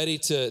getting ready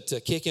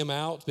to kick him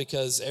out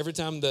because every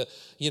time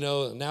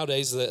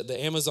nowadays the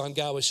Amazon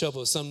guy would show up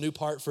with some new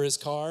part for his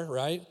car,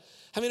 right?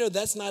 How many know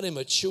that's not a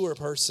mature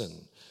person?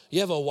 You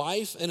have a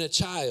wife and a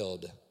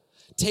child.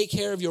 Take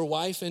care of your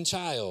wife and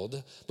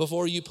child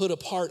before you put a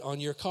part on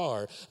your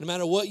car. No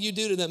matter what you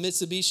do to that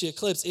Mitsubishi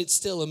Eclipse, it's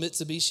still a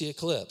Mitsubishi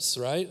Eclipse,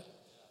 right?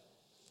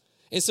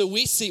 And so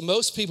we see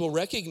most people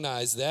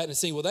recognize that and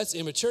saying, well, that's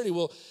immaturity.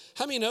 Well,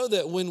 how many know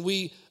that when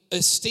we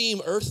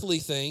esteem earthly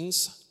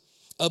things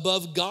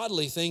above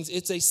godly things,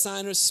 it's a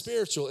sign of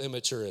spiritual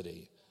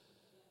immaturity,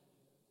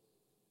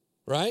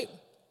 right?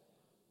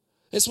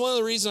 It's one of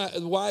the reasons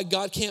why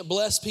God can't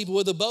bless people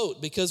with a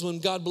boat, because when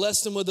God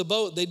blessed them with a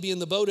boat, they'd be in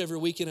the boat every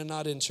weekend and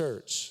not in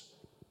church.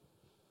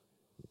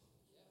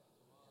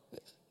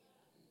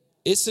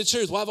 It's the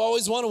truth. Well, I've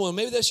always wanted one.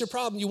 Maybe that's your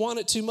problem. You want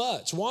it too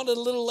much. Want it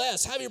a little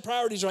less. Have your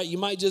priorities right. You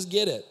might just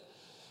get it,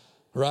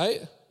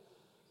 right?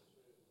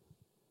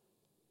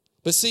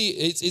 But see,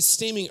 it's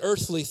esteeming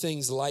earthly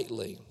things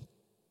lightly.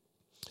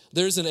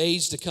 There's an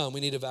age to come. We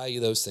need to value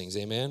those things.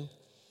 Amen?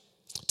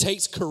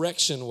 Takes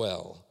correction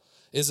well.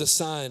 Is a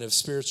sign of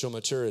spiritual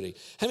maturity.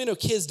 How many know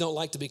kids don't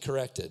like to be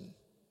corrected?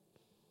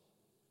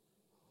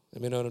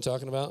 Anybody know what I'm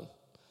talking about?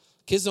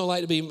 Kids don't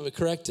like to be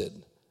corrected.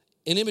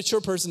 An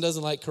immature person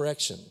doesn't like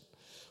correction.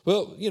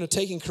 Well,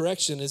 taking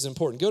correction is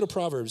important. Go to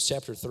Proverbs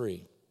chapter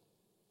 3.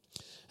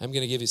 I'm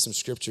going to give you some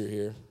scripture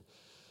here.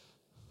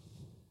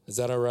 Is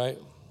that all right?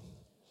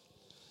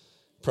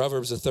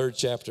 Proverbs, the 3rd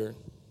chapter.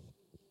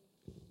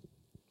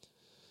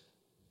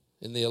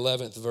 In the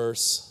 11th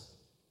verse.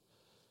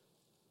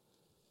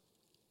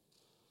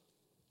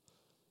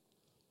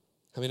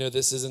 How many know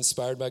this is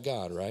inspired by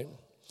God, right?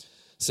 It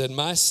said,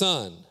 my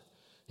son.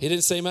 He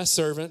didn't say my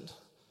servant.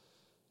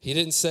 He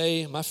didn't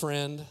say my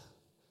friend.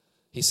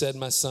 He said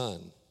my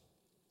son.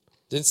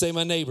 Didn't say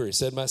my neighbor. He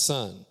said my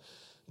son.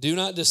 Do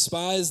not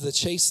despise the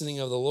chastening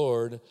of the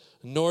Lord,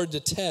 nor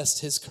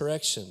detest his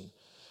correction.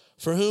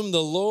 For whom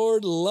the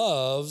Lord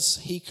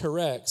loves, he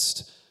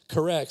corrects,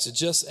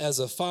 just as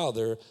a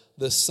father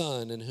the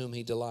son in whom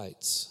he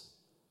delights.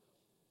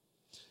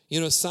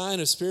 A sign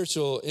of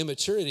spiritual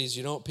immaturity is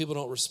people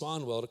don't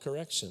respond well to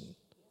correction.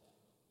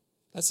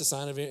 That's a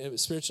sign of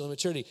spiritual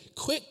immaturity.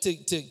 Quick to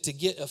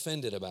get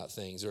offended about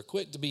things, or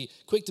quick to be,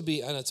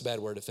 I know it's a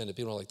bad word, offended.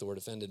 People don't like the word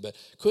offended, but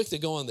quick to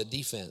go on the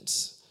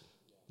defense.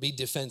 Be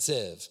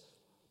defensive.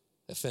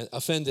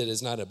 Offended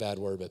is not a bad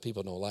word, but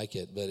people don't like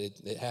it, but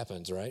it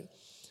happens, right?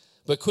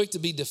 But quick to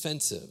be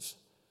defensive,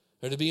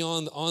 or to be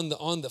on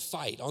the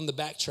fight, on the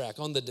backtrack,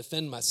 on the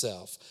defend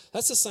myself.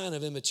 That's a sign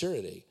of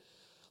immaturity.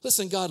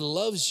 Listen, God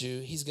loves you.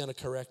 He's going to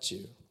correct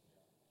you.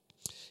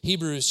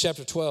 Hebrews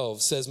chapter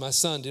 12 says, my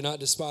son, do not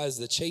despise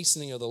the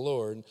chastening of the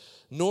Lord,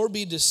 nor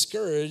be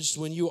discouraged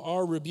when you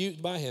are rebuked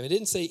by him. It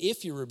didn't say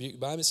if you're rebuked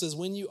by him. It says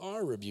when you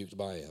are rebuked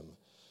by him.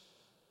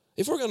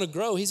 If we're going to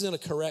grow, he's going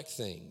to correct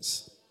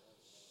things.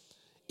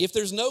 If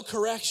there's no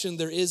correction,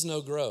 there is no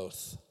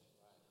growth.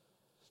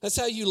 That's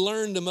how you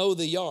learn to mow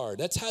the yard.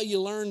 That's how you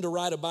learn to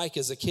ride a bike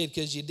as a kid,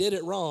 because you did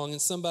it wrong and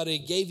somebody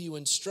gave you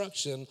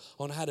instruction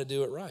on how to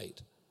do it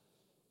right.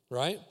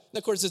 Right? And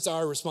of course, it's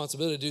our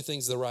responsibility to do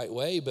things the right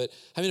way, but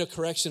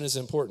correction is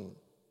important.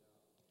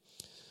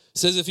 It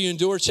says, if you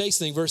endure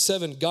chastening, verse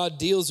 7, God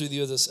deals with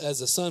you as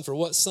a son. For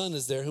what son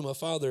is there whom a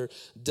father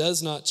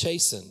does not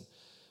chasten?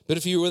 But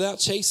if you are without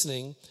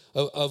chastening,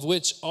 of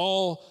which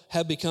all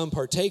have become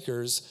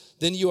partakers,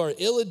 then you are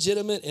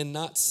illegitimate and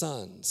not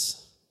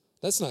sons.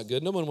 That's not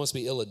good. No one wants to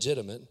be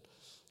illegitimate.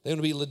 They want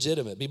to be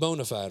legitimate, be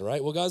bona fide,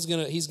 right? Well,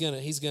 He's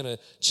gonna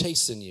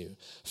chasten you.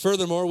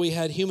 Furthermore, we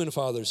had human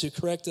fathers who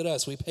corrected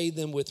us. We paid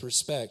them with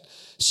respect.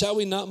 Shall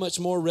we not much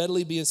more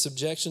readily be in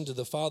subjection to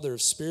the Father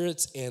of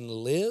spirits and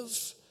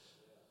live?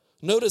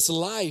 Notice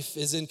life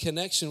is in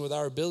connection with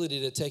our ability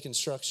to take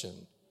instruction,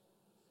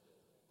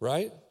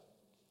 right?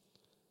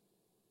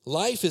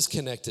 Life is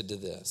connected to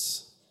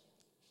this.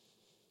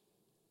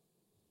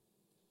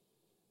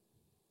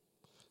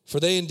 For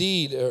they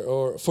indeed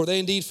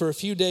for a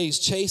few days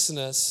chasten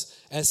us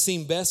as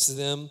seemed best to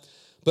them,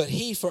 but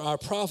he for our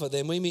profit,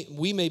 that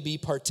we may be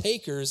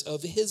partakers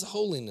of his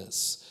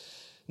holiness.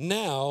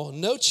 Now,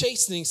 no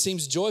chastening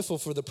seems joyful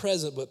for the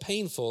present, but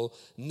painful.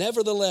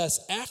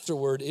 Nevertheless,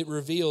 afterward it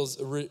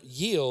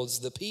yields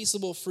the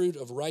peaceable fruit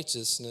of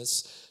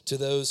righteousness to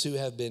those who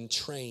have been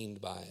trained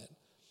by it.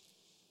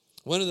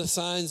 One of the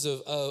signs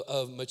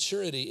of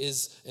maturity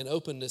is an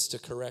openness to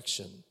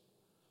correction.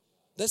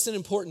 That's an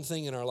important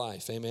thing in our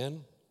life,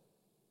 amen?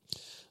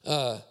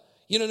 No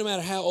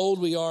matter how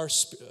old we are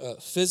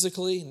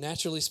physically,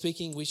 naturally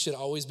speaking, we should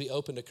always be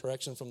open to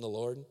correction from the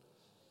Lord.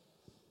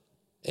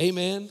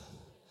 Amen?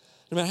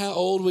 No matter how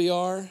old we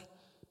are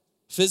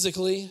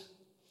physically.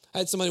 I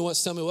had somebody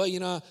once tell me,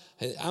 well,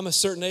 I'm a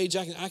certain age,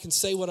 I can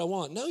say what I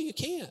want. No, you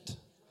can't.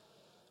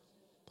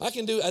 I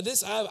can do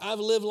this. I've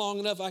lived long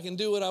enough, I can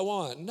do what I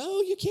want.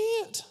 No, you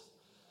can't.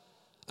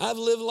 I've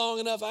lived long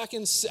enough, I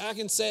can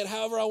say it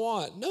however I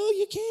want. No,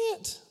 you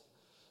can't.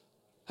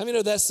 How many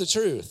know that's the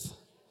truth,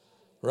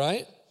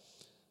 right?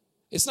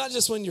 It's not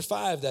just when you're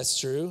 5 that's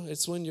true.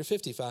 It's when you're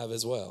 55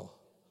 as well.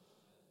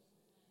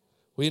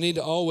 We need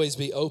to always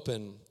be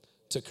open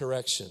to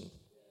correction.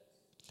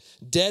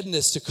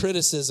 Deadness to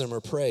criticism or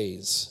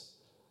praise.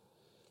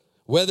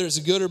 Whether it's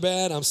good or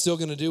bad, I'm still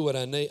going to do what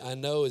I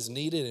know is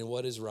needed and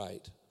what is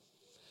right.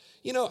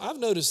 I've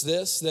noticed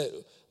this,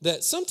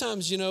 that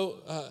sometimes,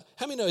 how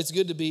many know it's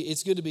good to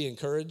be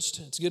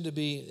encouraged?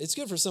 It's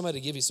good for somebody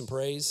to give you some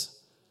praise.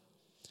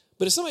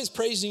 But if somebody's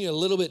praising you a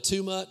little bit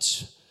too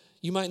much,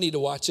 you might need to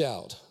watch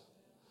out.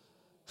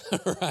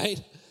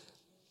 Right?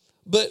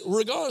 But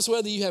regardless of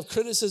whether you have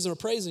criticism or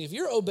praising, if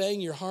you're obeying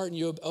your heart and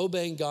you're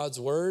obeying God's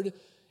word,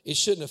 it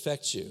shouldn't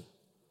affect you.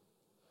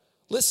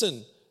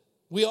 Listen,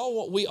 we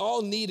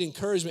all need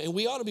encouragement, and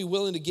we ought to be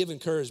willing to give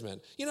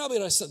encouragement.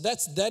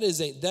 That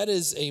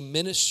is a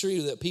ministry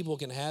that people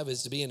can have,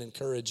 is to be an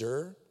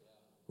encourager,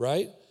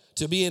 right?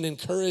 To be an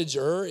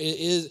encourager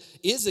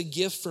is a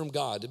gift from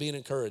God, to be an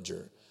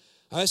encourager.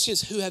 That's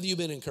just, who have you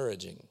been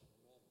encouraging?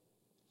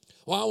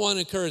 Well, I want to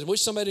encourage. I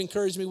wish somebody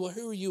encouraged me. Well,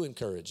 who are you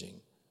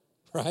encouraging?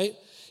 Right?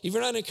 If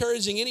you're not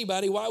encouraging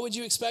anybody, why would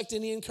you expect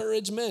any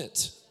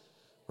encouragement?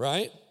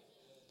 Right?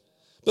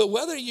 But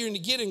whether you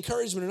get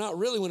encouragement or not,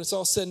 really, when it's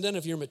all said and done,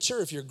 if you're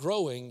mature, if you're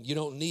growing, you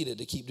don't need it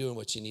to keep doing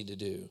what you need to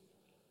do.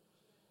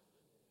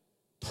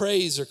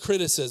 Praise or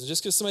criticism,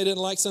 just because somebody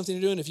doesn't like something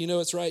you're doing, if you know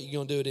it's right, you're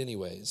going to do it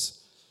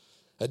anyways.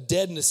 A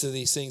deadness of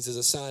these things is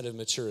a sign of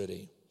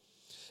maturity.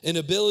 An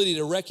ability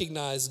to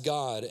recognize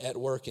God at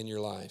work in your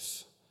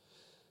life.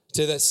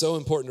 So that's so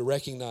important to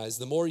recognize.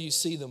 The more you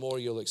see, the more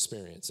you'll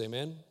experience.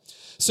 Amen?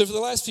 So for the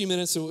last few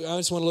minutes, I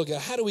just want to look at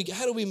how do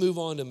we move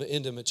on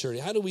into maturity?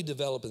 How do we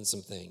develop in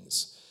some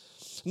things?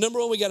 Number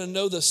one, we got to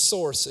know the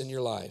source in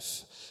your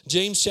life.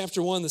 James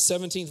chapter 1, the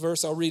 17th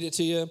verse, I'll read it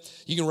to you.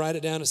 You can write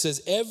it down. It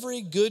says,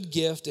 every good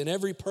gift and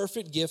every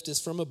perfect gift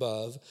is from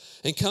above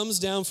and comes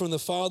down from the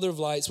Father of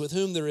lights, with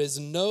whom there is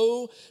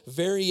no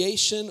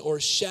variation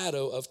or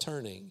shadow of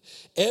turning.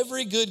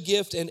 Every good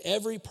gift and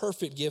every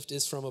perfect gift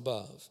is from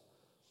above.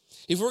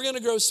 If we're going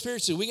to grow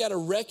spiritually, we got to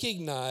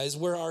recognize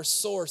where our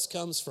source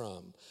comes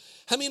from.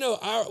 How many know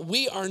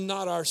we are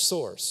not our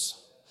source?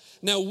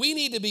 Now, we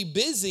need to be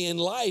busy in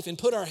life and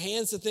put our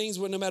hands to things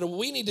where no matter what,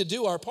 we need to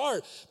do our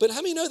part. But how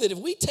many know that if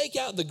we take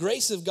out the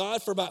grace of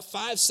God for about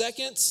 5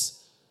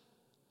 seconds,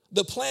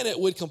 the planet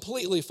would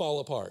completely fall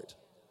apart?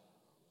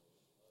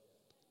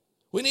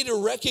 We need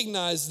to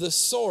recognize the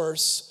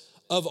source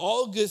of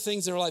all good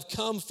things in our life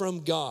come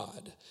from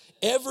God.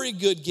 Every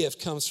good gift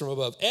comes from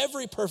above.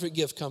 Every perfect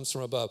gift comes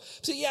from above.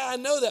 So yeah, I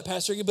know that,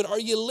 Pastor, but are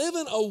you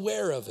living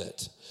aware of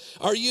it?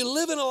 Are you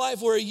living a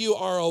life where you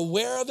are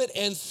aware of it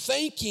and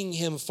thanking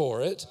him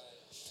for it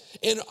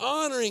and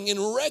honoring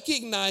and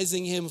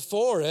recognizing him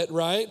for it,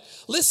 right?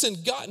 Listen,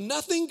 God,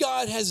 nothing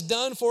God has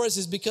done for us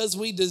is because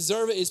we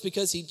deserve it. It's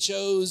because he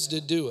chose to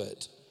do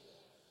it.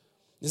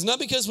 It's not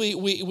because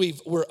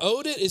we're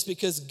owed it. It's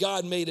because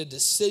God made a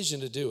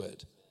decision to do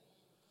it.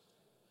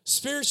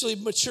 Spiritually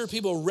mature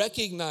people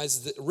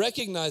recognize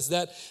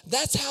that.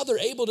 That's how they're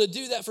able to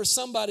do that for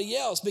somebody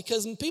else,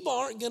 because people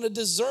aren't going to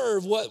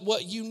deserve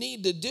what you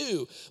need to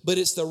do, but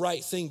it's the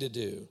right thing to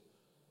do.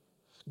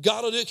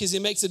 God will do it because he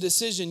makes a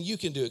decision. You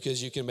can do it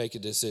because you can make a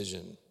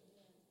decision.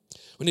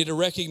 We need to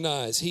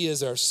recognize he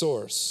is our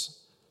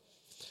source.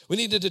 We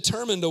need to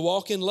determine to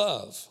walk in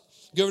love.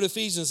 Go over to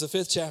Ephesians, the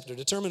 5th chapter.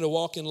 Determine to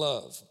walk in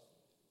love.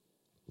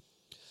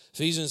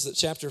 Ephesians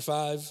chapter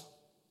 5.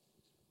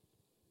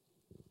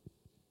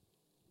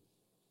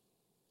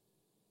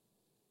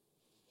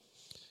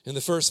 In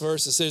the first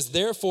verse, it says,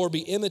 therefore be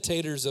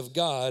imitators of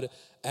God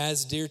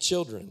as dear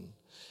children,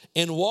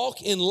 and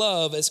walk in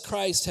love as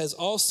Christ has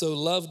also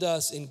loved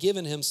us and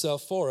given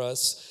himself for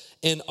us,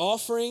 an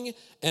offering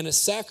and a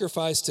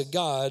sacrifice to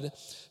God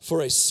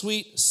for a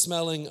sweet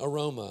smelling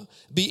aroma.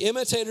 Be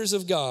imitators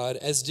of God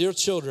as dear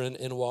children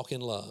and walk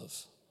in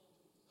love.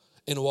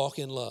 And walk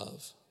in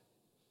love.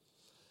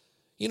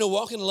 You know,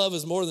 walk in love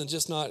is more than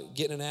just not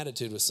getting an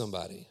attitude with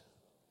somebody.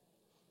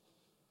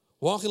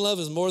 Walk in love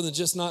is more than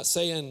just not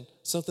saying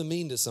something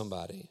mean to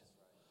somebody.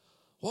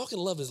 Walk in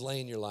love is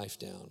laying your life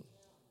down.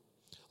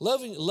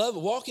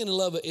 Walking in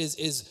love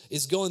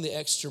is going the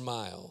extra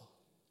mile.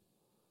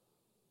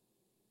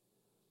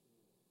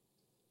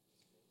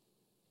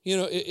 You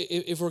know,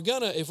 if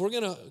we're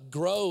gonna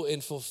grow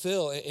and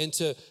fulfill and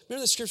to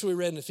remember the scripture we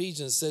read in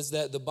Ephesians says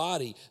that the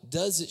body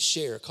does its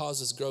share,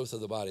 causes growth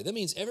of the body. That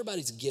means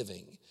everybody's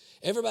giving.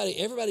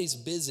 Everybody's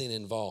busy and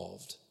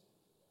involved.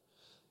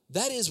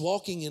 That is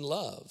walking in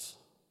love.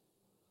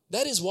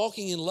 That is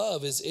walking in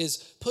love,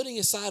 is putting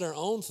aside our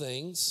own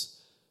things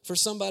for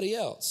somebody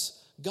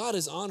else. God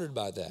is honored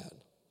by that,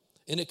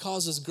 and it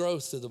causes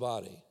growth to the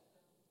body.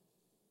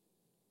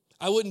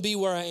 I wouldn't be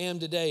where I am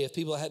today if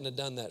people hadn't have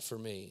done that for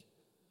me.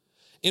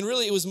 And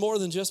really, it was more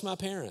than just my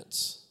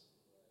parents.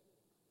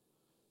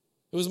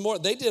 It was more,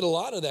 they did a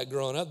lot of that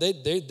growing up.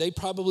 They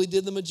probably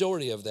did the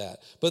majority of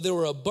that. But there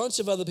were a bunch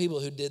of other people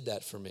who did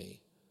that for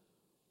me.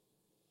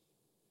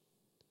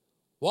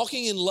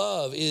 Walking in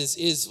love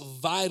is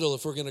vital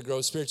if we're going to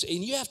grow spiritually.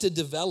 And you have to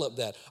develop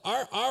that.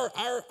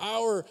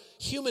 Our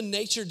human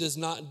nature does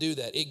not do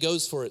that. It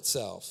goes for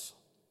itself.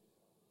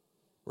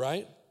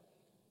 Right?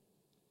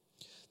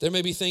 There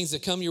may be things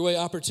that come your way,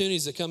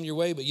 opportunities that come your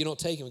way, but you don't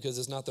take them because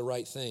it's not the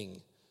right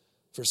thing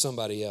for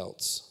somebody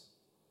else.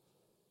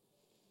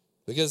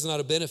 Because it's not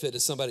a benefit to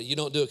somebody. You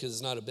don't do it because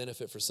it's not a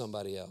benefit for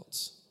somebody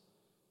else.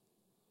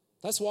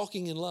 That's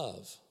walking in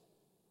love.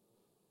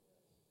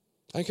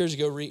 I encourage you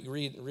to go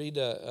read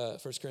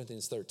 1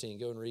 Corinthians 13.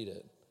 Go and read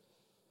it.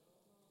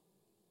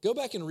 Go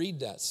back and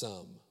read that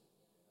some.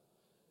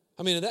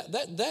 I mean,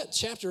 that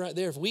chapter right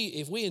there, if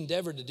we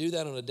endeavored to do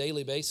that on a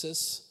daily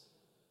basis,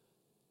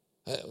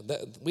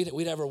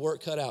 we'd have our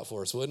work cut out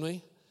for us, wouldn't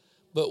we?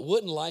 But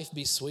wouldn't life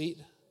be sweet?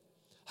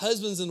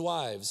 Husbands and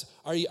wives,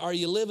 are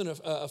you living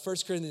a 1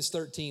 Corinthians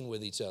 13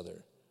 with each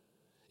other?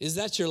 Is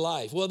that your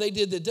life? Well, they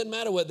did that. Doesn't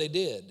matter what they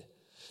did.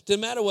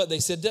 Doesn't matter what they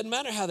said. Doesn't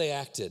matter how they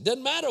acted.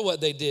 Doesn't matter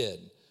what they did.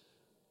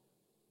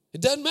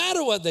 It doesn't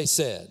matter what they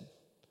said.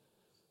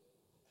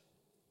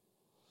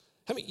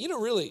 I mean, you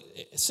know, really,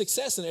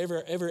 success in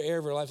every area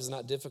of our life is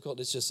not difficult.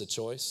 It's just a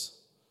choice.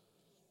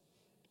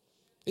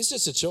 It's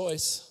just a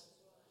choice.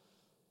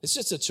 It's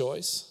just a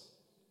choice.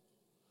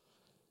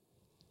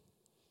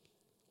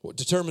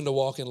 Determined to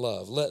walk in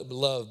love. Let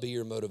love be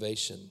your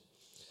motivation.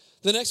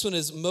 The next one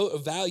is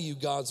value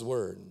God's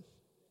word.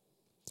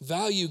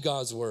 Value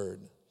God's word.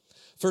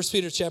 1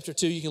 Peter chapter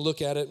 2, you can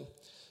look at it.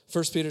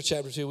 1 Peter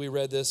chapter 2, we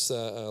read this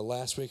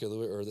last week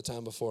or the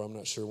time before, I'm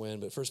not sure when,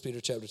 but 1 Peter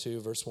chapter 2,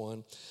 verse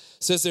 1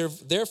 says,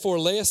 therefore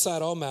lay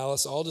aside all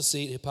malice, all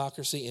deceit,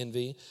 hypocrisy,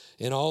 envy,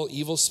 and all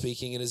evil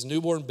speaking, and as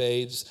newborn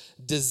babes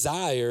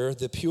desire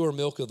the pure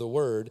milk of the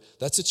word.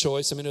 That's a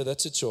choice. I mean, no,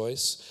 that's a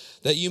choice.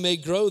 That you may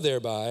grow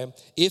thereby,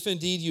 if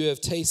indeed you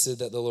have tasted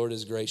that the Lord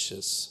is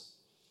gracious.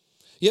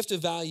 You have to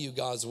value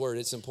God's word.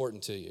 It's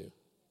important to you.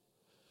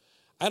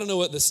 I don't know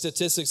what the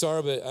statistics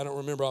are, but I don't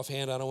remember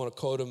offhand. I don't want to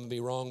quote them and be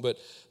wrong, but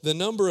the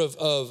number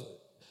of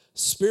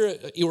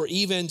spirit or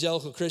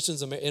evangelical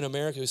Christians in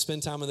America who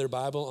spend time in their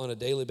Bible on a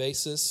daily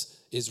basis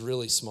is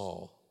really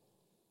small.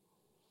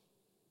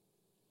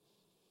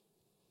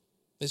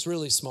 It's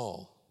really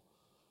small.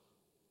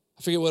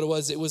 I forget what it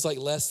was. It was like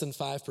less than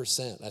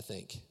 5%, I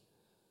think,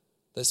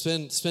 that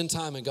spend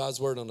time in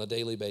God's word on a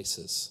daily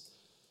basis.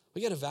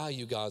 We got to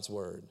value God's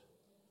word.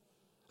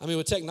 I mean,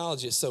 with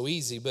technology, it's so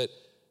easy, but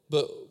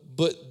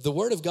the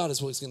word of God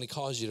is what's going to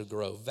cause you to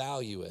grow.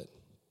 Value it.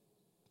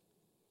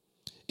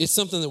 It's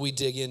something that we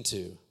dig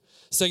into.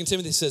 2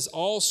 Timothy says,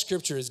 all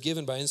scripture is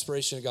given by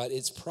inspiration of God.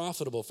 It's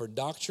profitable for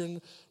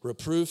doctrine,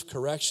 reproof,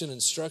 correction,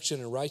 instruction,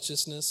 and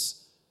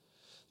righteousness,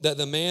 that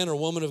the man or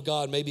woman of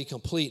God may be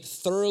complete,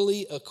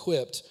 thoroughly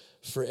equipped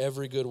for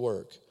every good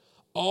work.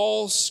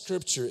 All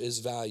scripture is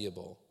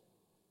valuable.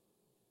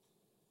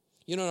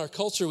 You know, in our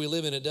culture we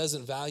live in, it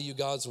doesn't value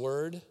God's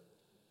word.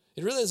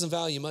 It really doesn't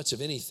value much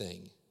of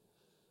anything.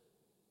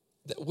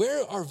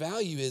 Where our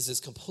value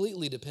is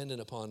completely dependent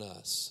upon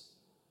us,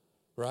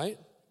 right?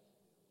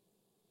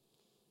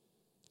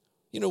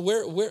 You know,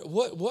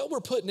 what we're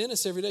putting in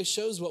us every day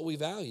shows what we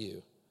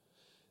value.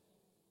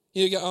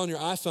 You got on your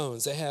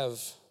iPhones, they have,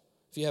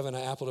 if you have an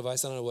Apple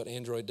device, I don't know what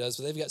Android does,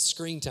 but they've got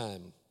screen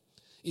time.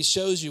 It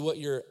shows you what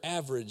your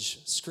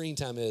average screen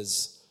time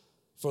is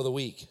for the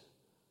week.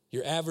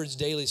 Your average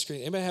daily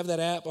screen. Anybody have that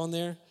app on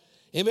there?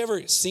 Anybody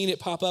ever seen it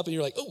pop up and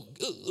you're like,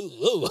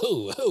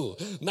 oh.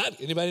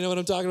 Not anybody know what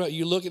I'm talking about?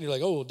 You look and you're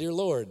like, oh, dear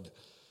Lord.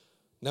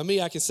 Now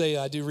me, I can say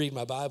I do read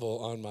my Bible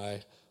on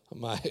my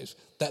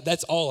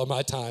that's all of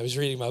my time is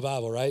reading my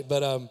Bible, right?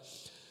 But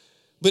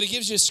it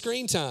gives you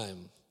screen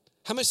time.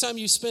 How much time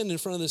you spend in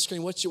front of the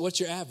screen? What's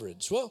your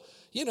average? Well,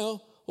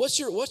 what's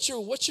your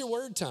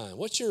word time?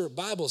 What's your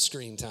Bible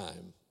screen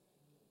time?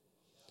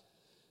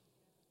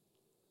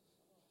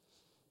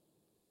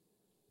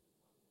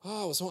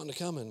 Oh, I was wanting to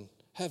come and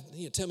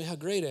tell me how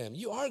great I am.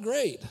 You are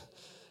great.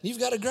 You've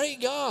got a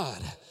great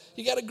God.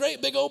 You got a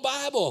great big old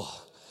Bible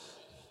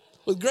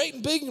with great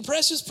and big and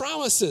precious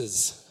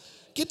promises.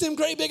 Get them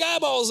great big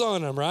eyeballs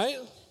on them, right?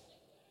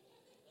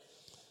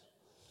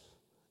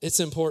 It's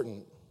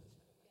important.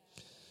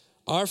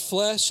 Our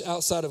flesh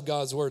outside of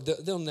God's word,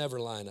 they'll never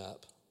line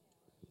up.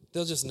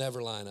 They'll just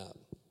never line up.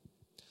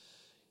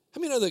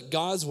 How many know that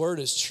God's word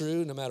is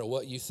true no matter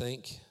what you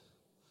think?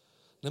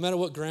 No matter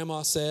what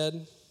grandma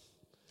said?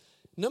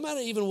 No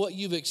matter even what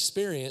you've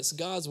experienced,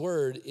 God's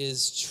word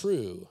is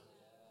true.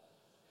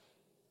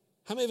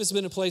 How many of us have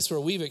been in a place where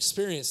we've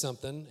experienced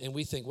something and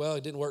we think, well,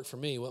 it didn't work for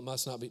me, what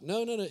must not be?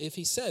 No. If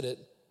he said it,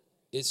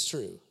 it's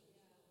true.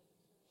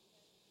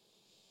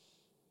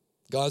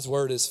 God's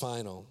word is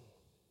final.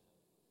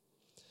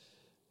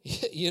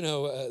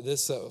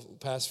 This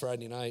past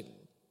Friday night,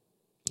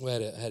 we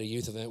had a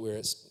youth event. We were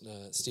at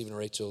Stephen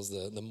Rachel's,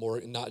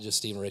 not just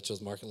Stephen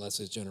Rachel's, Mark and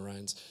Leslie's, Jenna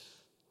Ryan's,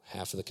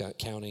 half of the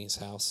county's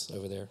house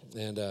over there.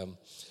 And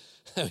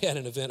we had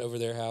an event over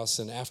their house,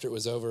 and after it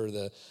was over,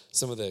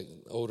 some of the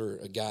older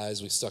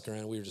guys, we stuck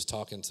around. We were just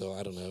talking till,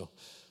 I don't know,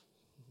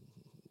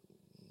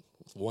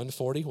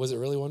 1:40? Was it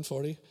really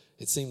 1:40?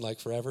 It seemed like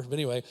forever. But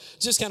anyway,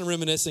 just kind of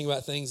reminiscing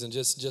about things and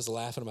just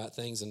laughing about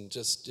things and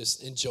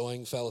just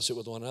enjoying fellowship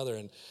with one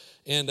another.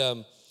 And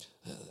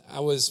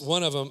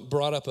one of them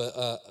brought up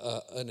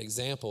an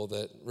example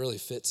that really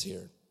fits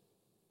here.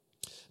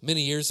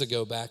 Many years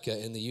ago back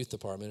in the youth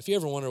department, if you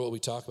ever wonder what we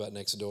talk about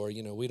next door,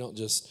 we don't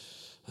just...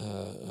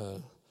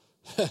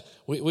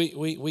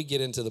 we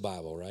get into the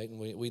Bible, right? And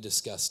we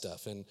discuss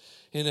stuff. And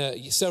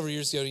several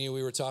years ago,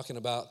 we were talking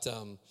about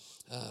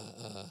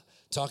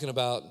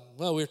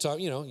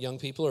young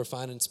people are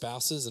finding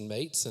spouses and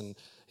mates, and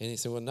he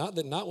said, well,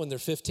 not when they're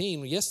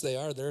 15. Yes, they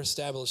are. They're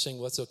establishing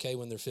what's okay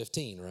when they're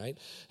 15, right?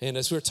 And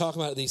as we were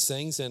talking about these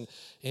things, and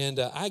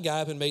I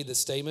got up and made this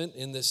statement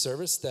in this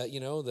service that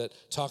that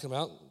talking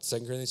about 2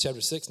 Corinthians chapter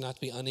 6, not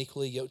to be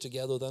unequally yoked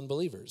together with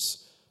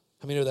unbelievers.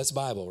 I mean, that's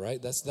Bible, right?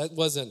 That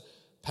wasn't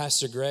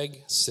Pastor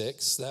Greg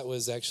 6. That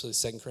was actually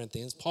 2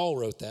 Corinthians. Paul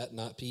wrote that,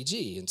 not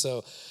PG. And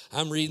so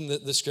I'm reading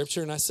the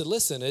scripture, and I said,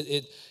 listen,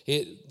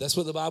 that's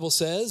what the Bible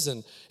says.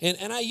 And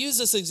I use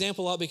this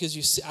example a lot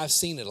because I've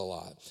seen it a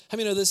lot. I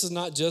mean, this is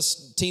not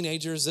just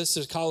teenagers. This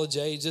is college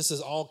age. This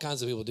is all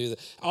kinds of people do that.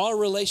 Our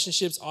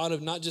relationships ought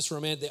to not just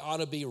romantic, they ought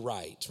to be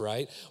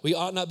right? We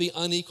ought not be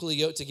unequally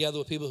yoked together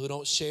with people who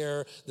don't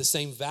share the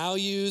same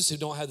values, who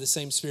don't have the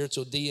same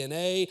spiritual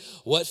DNA.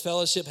 What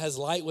fellowship has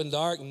light when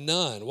dark?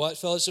 None. What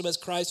fellowship has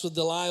Christ with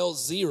Belial?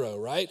 Zero,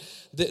 right?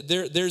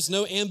 There's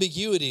no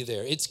ambiguity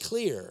there. It's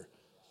clear.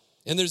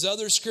 And there's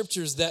other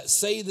scriptures that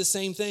say the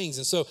same things.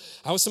 And so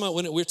I was talking about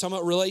when we were talking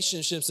about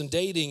relationships and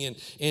dating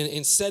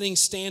and setting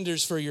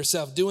standards for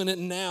yourself, doing it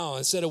now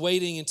instead of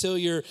waiting until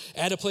you're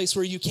at a place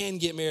where you can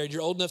get married.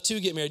 You're old enough to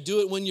get married.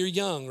 Do it when you're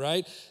young,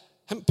 right?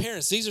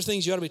 Parents, these are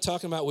things you ought to be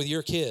talking about with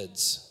your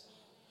kids.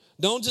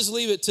 Don't just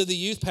leave it to the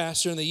youth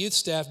pastor and the youth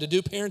staff to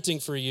do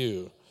parenting for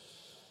you.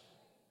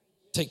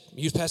 Take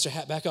youth pastor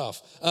hat back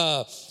off.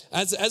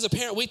 As a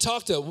parent, we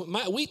talk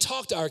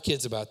to our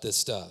kids about this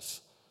stuff.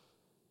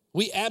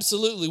 We have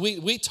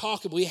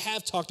talked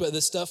about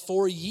this stuff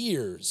for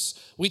years.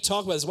 We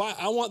talk about this. Why?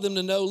 I want them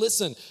to know,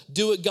 listen,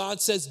 do what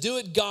God says. Do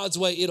it God's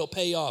way. It'll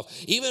pay off.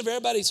 Even if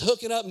everybody's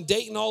hooking up and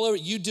dating all over,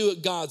 you do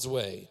it God's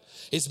way.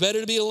 It's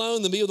better to be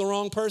alone than be with the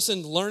wrong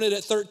person. Learn it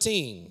at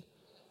 13.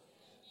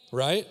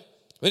 Right?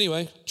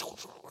 Anyway,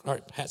 all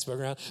right, hats back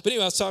around. But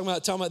anyway, I was talking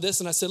about this,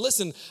 and I said,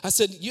 listen,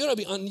 you ought to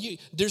be,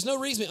 there's no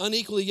reason to be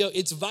unequally yoked.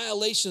 It's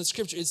violation of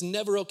Scripture. It's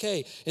never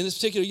okay. And this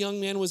particular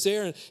young man was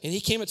there, and he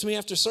came up to me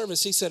after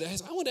service. He said,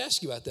 I want to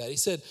ask you about that. He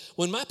said,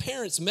 when my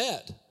parents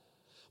met,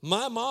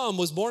 my mom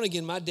was born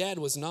again. My dad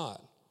was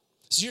not.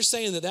 So you're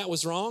saying that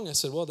was wrong? I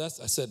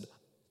said,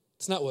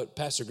 it's not what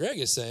Pastor Greg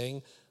is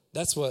saying.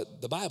 That's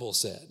what the Bible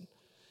said.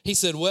 He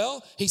said,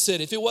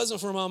 if it wasn't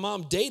for my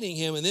mom dating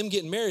him and them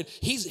getting married,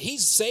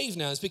 he's saved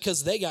now. It's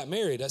because they got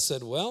married. I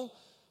said, how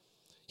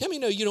many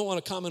know you don't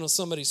want to comment on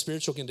somebody's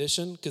spiritual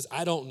condition? Because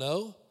I don't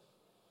know.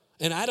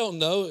 And I don't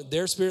know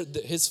their spirit,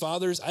 his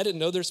father's, I didn't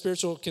know their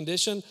spiritual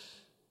condition.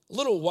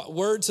 Little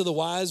word to the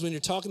wise, when you're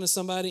talking to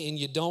somebody and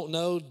you don't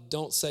know,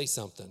 don't say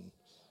something.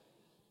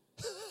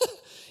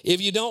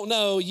 If you don't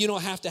know, you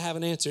don't have to have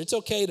an answer. It's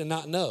okay to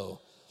not know.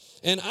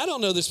 And I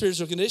don't know the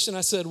spiritual condition.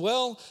 I said,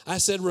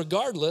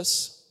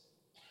 regardless,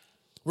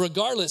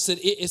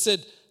 it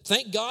said,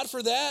 thank God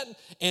for that.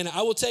 And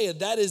I will tell you,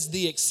 that is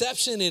the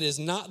exception. It is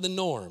not the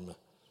norm.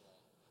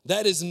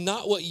 That's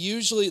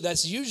usually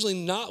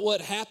not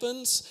what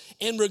happens.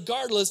 And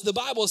regardless, the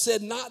Bible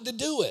said not to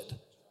do it.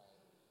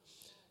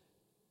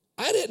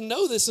 I didn't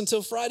know this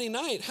until Friday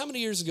night. How many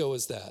years ago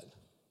was that?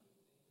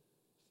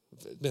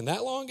 been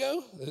that long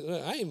ago?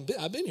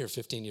 I've been here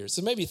 15 years,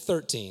 so maybe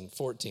 13,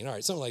 14. All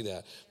right, something like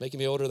that, making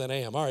me older than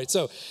I am. All right,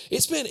 so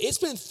it's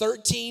been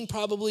 13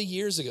 probably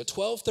years ago,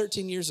 12,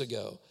 13 years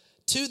ago.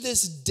 To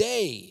this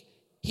day,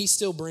 he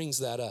still brings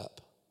that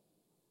up.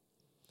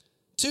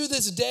 To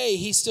this day,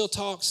 he still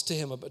talks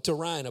to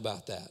Ryan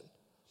about that.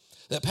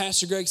 That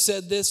Pastor Greg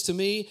said this to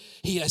me.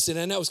 I said,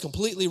 and that was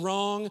completely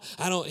wrong.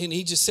 And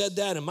he just said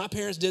that, and my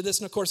parents did this.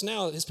 And of course,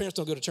 now his parents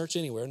don't go to church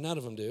anywhere. None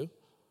of them do.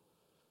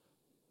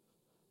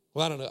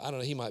 Well, I don't know.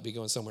 He might be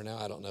going somewhere now.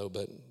 I don't know.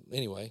 But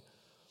anyway.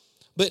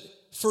 But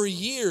for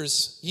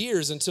years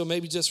until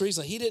maybe just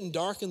recently, he didn't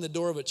darken the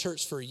door of a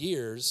church for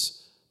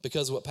years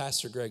because of what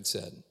Pastor Greg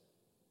said.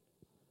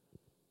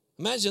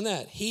 Imagine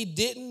that. He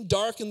didn't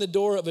darken the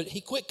door of it. He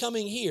quit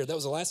coming here. That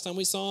was the last time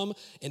we saw him,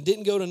 and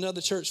didn't go to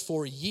another church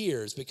for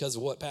years because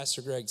of what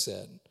Pastor Greg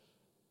said.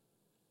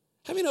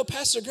 How many know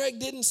Pastor Greg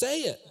didn't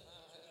say it?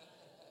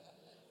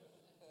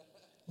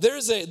 There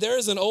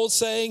is an old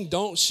saying,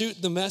 don't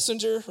shoot the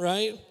messenger,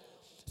 right?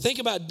 Think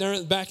about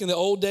back in the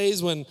old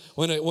days when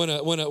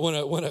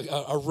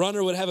a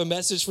runner would have a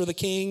message for the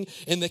king,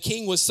 and the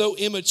king was so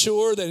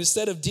immature that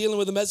instead of dealing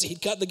with the message,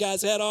 he'd cut the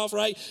guy's head off,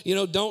 right?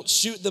 Don't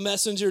shoot the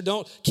messenger,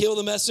 don't kill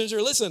the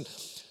messenger. Listen,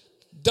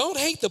 don't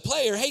hate the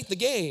player, hate the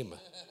game.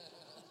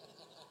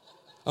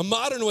 A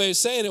modern way of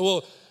saying it,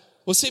 well,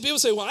 see, people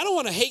say, well, I don't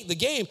want to hate the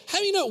game. How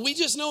do you know? We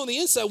just know on the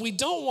inside we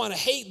don't want to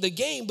hate the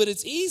game, but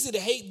it's easy to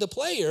hate the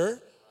player.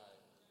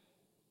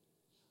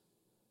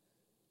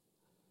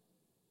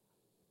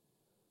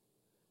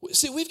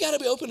 See, we've got to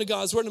be open to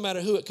God's word no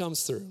matter who it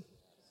comes through.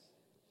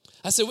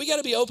 I said, we got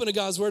to be open to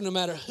God's word no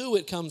matter who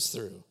it comes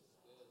through.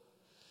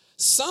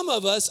 Some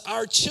of us,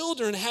 our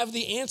children have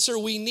the answer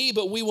we need,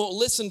 but we won't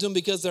listen to them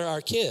because they're our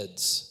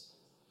kids.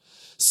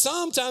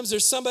 Sometimes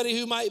there's somebody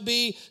who might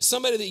be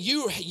somebody that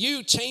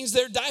you change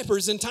their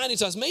diapers in tiny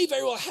tots, may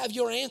very well have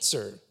your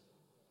answer.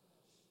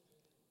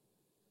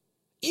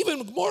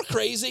 Even more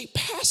crazy,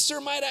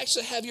 pastor might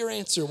actually have your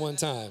answer one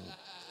time.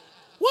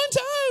 One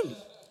time,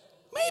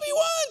 maybe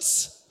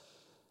once.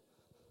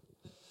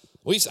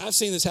 I've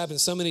seen this happen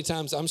so many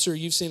times. I'm sure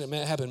you've seen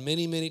it happen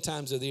many, many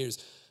times over the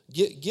years.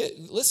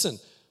 Listen,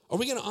 are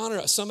we going to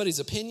honor somebody's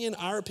opinion,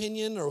 our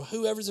opinion, or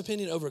whoever's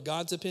opinion over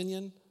God's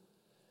opinion?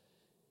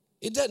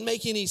 It doesn't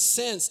make any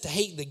sense to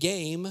hate the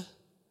game.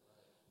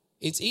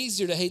 It's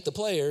easier to hate the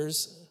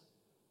players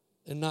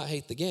and not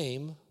hate the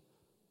game,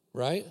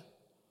 right?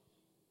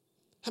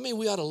 How many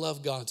we ought to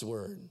love God's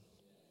word?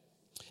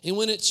 And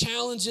when it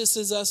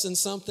challenges us in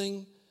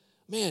something,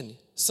 man,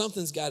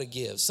 something's got to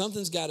give.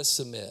 Something's got to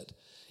submit.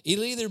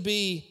 It'll either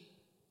be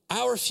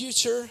our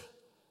future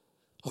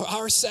or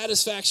our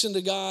satisfaction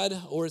to God,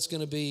 or it's going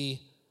to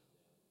be,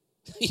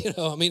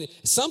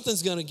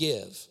 something's going to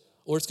give,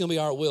 or it's going to be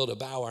our will to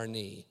bow our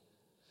knee.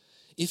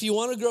 If you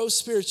want to grow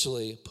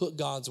spiritually, put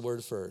God's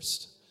word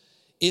first.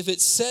 If it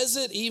says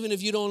it, even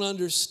if you don't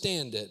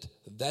understand it,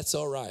 that's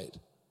all right.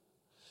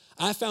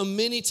 I found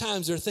many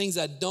times there are things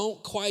I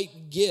don't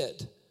quite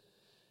get.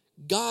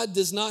 God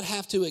does not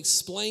have to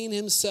explain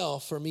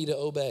himself for me to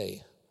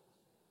obey.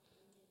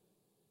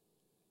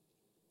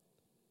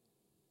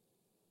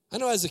 I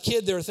know as a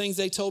kid there are things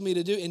they told me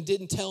to do and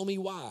didn't tell me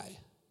why.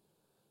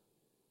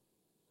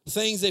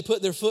 Things they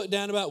put their foot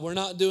down about, we're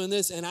not doing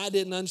this, and I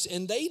didn't understand,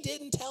 and they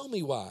didn't tell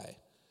me why.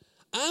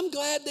 I'm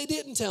glad they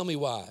didn't tell me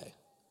why.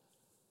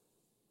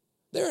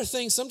 There are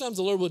things sometimes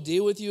the Lord will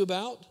deal with you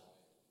about,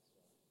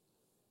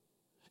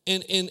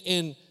 and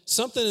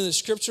something in the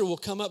scripture will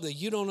come up that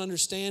you don't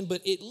understand,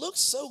 but it looks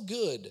so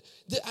good.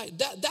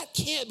 That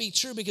can't be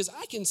true because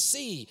I can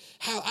see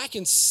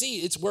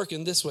it's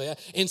working this way.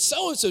 And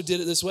so-and-so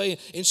did it this way.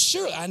 And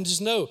sure, I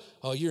just know,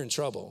 you're in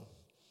trouble.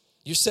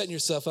 You're setting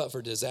yourself up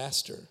for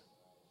disaster.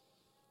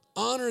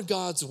 Honor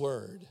God's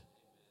word.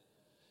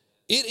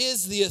 It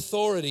is the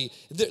authority.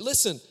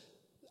 Listen,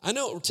 I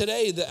know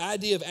today the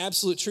idea of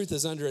absolute truth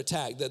is under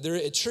attack.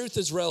 That truth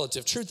is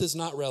relative. Truth is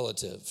not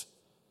relative.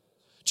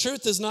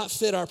 Truth does not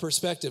fit our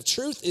perspective.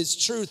 Truth is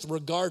truth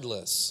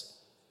regardless.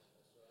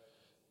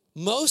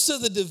 Most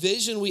of the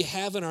division we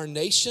have in our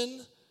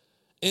nation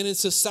and in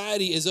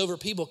society is over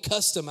people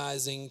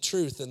customizing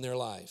truth in their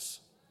life.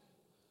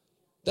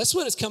 That's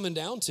what it's coming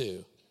down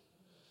to.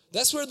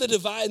 That's where the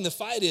divide and the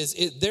fight is.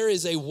 There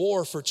is a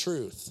war for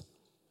truth.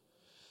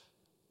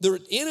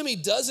 The enemy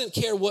doesn't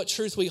care what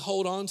truth we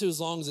hold on to as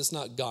long as it's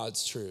not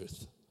God's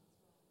truth.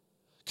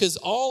 Because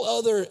all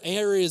other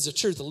areas of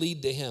truth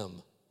lead to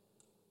him.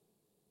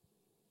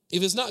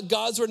 If it's not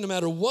God's word, no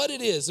matter what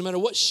it is, no matter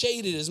what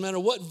shade it is, no matter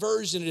what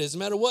version it is, no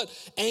matter what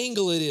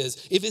angle it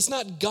is, if it's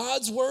not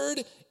God's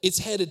word, it's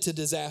headed to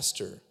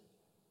disaster.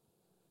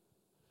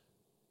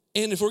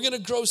 And if we're going to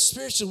grow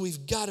spiritually,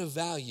 we've got to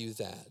value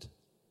that.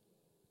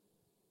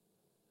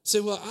 Say,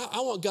 well,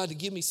 I want God to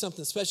give me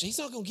something special. He's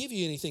not going to give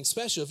you anything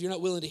special if you're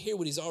not willing to hear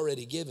what he's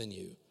already given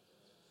you.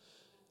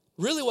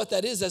 Really what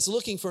that is, that's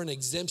looking for an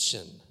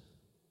exemption.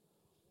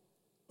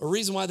 A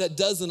reason why that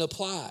doesn't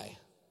apply.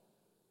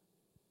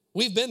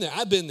 We've been there.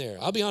 I've been there.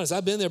 I'll be honest.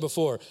 I've been there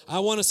before. I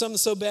wanted something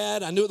so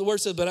bad. I knew what the word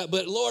said,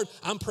 but Lord,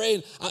 I'm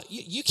praying.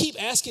 You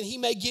keep asking. He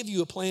may give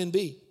you a plan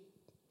B.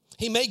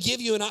 He may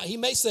give you he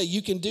may say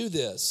you can do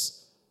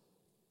this.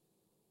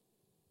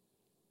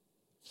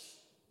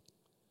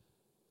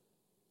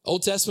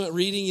 Old Testament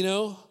reading,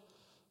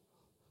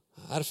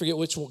 I forget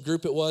which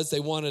group it was. They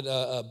wanted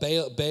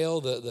Baal,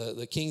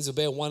 the kings of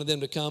Baal wanted them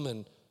to come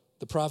and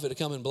the prophet to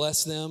come and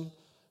bless them.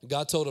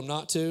 God told him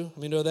not to.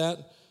 You know that?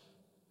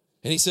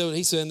 And he said,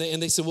 and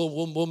they said,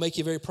 well, we'll make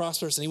you very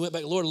prosperous. And he went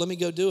back, Lord, let me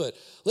go do it.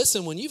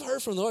 Listen, when you've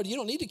heard from the Lord, you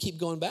don't need to keep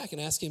going back and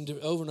ask him to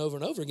over and over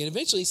and over again.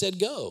 Eventually he said,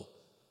 go.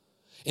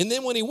 And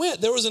then when he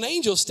went, there was an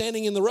angel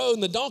standing in the road,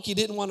 and the donkey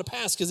didn't want to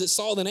pass because it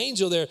saw an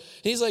angel there. And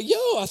he's like,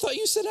 I thought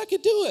you said I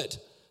could do it,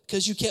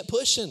 because you kept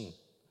pushing.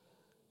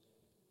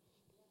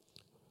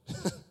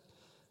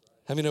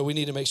 We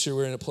need to make sure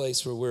we're in a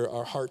place where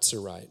our hearts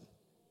are right.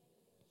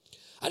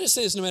 I just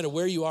say this, no matter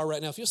where you are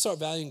right now, if you'll start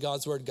valuing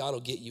God's word, God will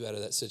get you out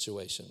of that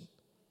situation.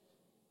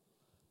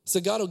 So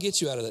God will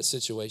get you out of that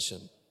situation.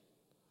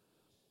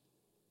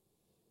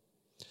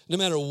 No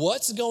matter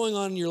what's going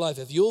on in your life,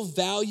 if you'll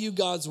value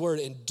God's word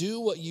and do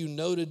what you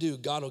know to do,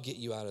 God will get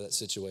you out of that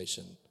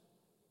situation.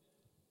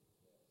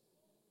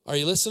 Are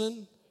you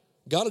listening?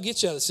 God will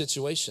get you out of the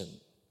situation.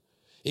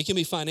 It can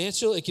be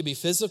financial, it can be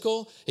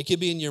physical, it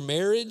could be in your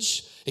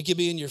marriage, it could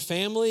be in your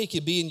family, it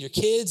could be in your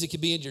kids, it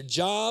could be in your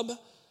job,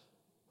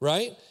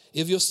 right?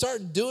 If you'll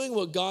start doing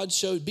what God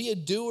showed, be a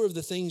doer of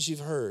the things you've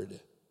heard.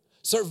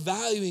 Start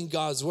valuing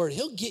God's word.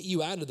 He'll get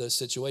you out of those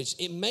situations.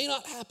 It may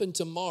not happen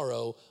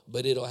tomorrow,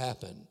 but it'll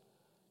happen.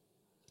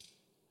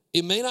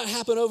 It may not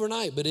happen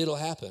overnight, but it'll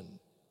happen.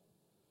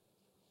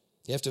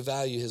 You have to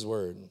value his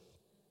word.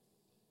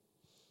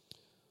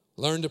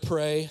 Learn to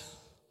pray.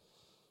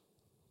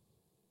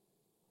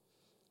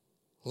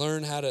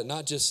 Learn how to,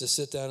 not just to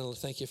sit down and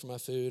thank you for my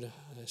food.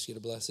 I ask you to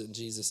bless it in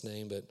Jesus'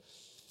 name, but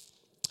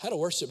how to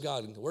worship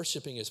God.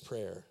 Worshiping is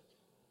prayer.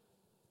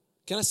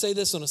 Can I say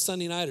this on a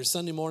Sunday night or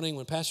Sunday morning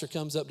when pastor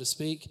comes up to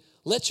speak?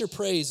 Let your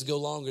praise go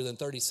longer than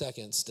 30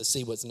 seconds to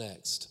see what's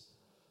next.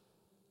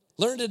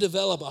 Learn to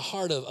develop a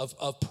heart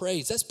of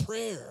praise. That's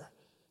prayer.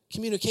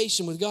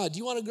 Communication with God. Do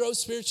you want to grow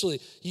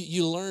spiritually?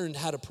 You learn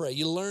how to pray.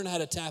 You learn how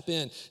to tap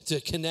in, to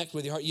connect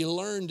with your heart. You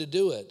learn to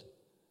do it.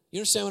 You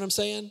understand what I'm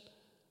saying?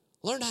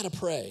 Learn how to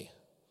pray.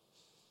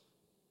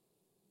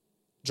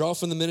 Draw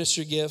from the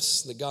ministry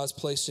gifts that God's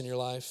placed in your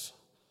life.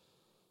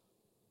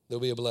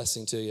 There'll be a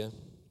blessing to you.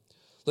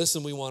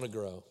 Listen, we want to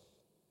grow.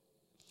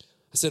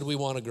 I said we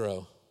want to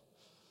grow.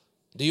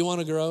 Do you want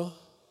to grow?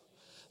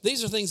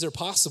 These are things that are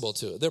possible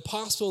to us. They're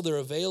possible, they're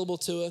available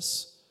to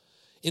us.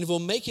 And if we'll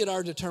make it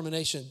our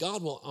determination,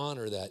 God will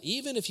honor that.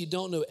 Even if you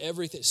don't know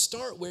everything,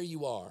 start where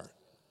you are.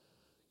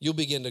 You'll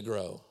begin to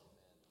grow.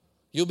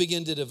 You'll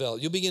begin to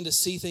develop. You'll begin to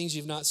see things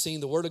you've not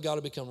seen. The word of God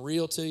will become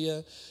real to you.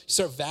 You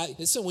start value.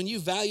 So when you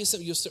value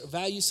something, you'll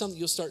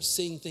start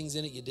seeing things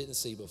in it you didn't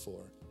see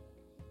before.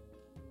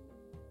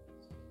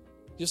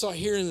 You'll start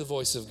hearing the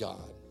voice of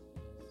God.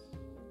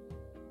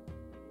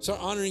 Start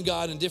honoring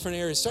God in different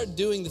areas. Start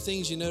doing the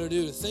things you know to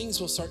do.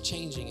 Things will start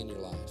changing in your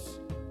life.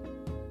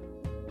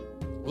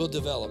 We'll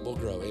develop. We'll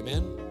grow.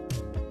 Amen?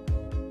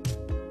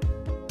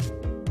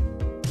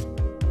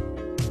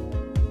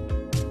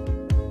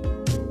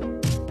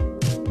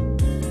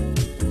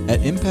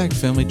 At Impact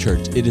Family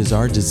Church, it is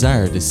our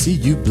desire to see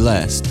you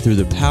blessed through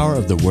the power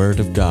of the Word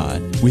of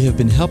God. We have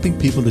been helping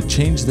people to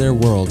change their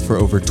world for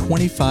over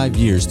 25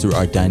 years through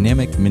our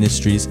dynamic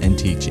ministries and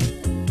teaching.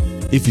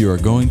 If you are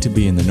going to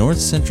be in the North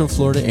Central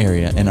Florida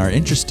area and are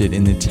interested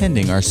in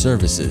attending our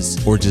services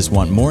or just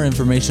want more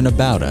information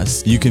about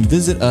us, you can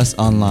visit us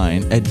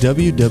online at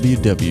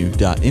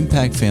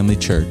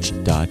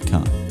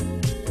www.impactfamilychurch.com.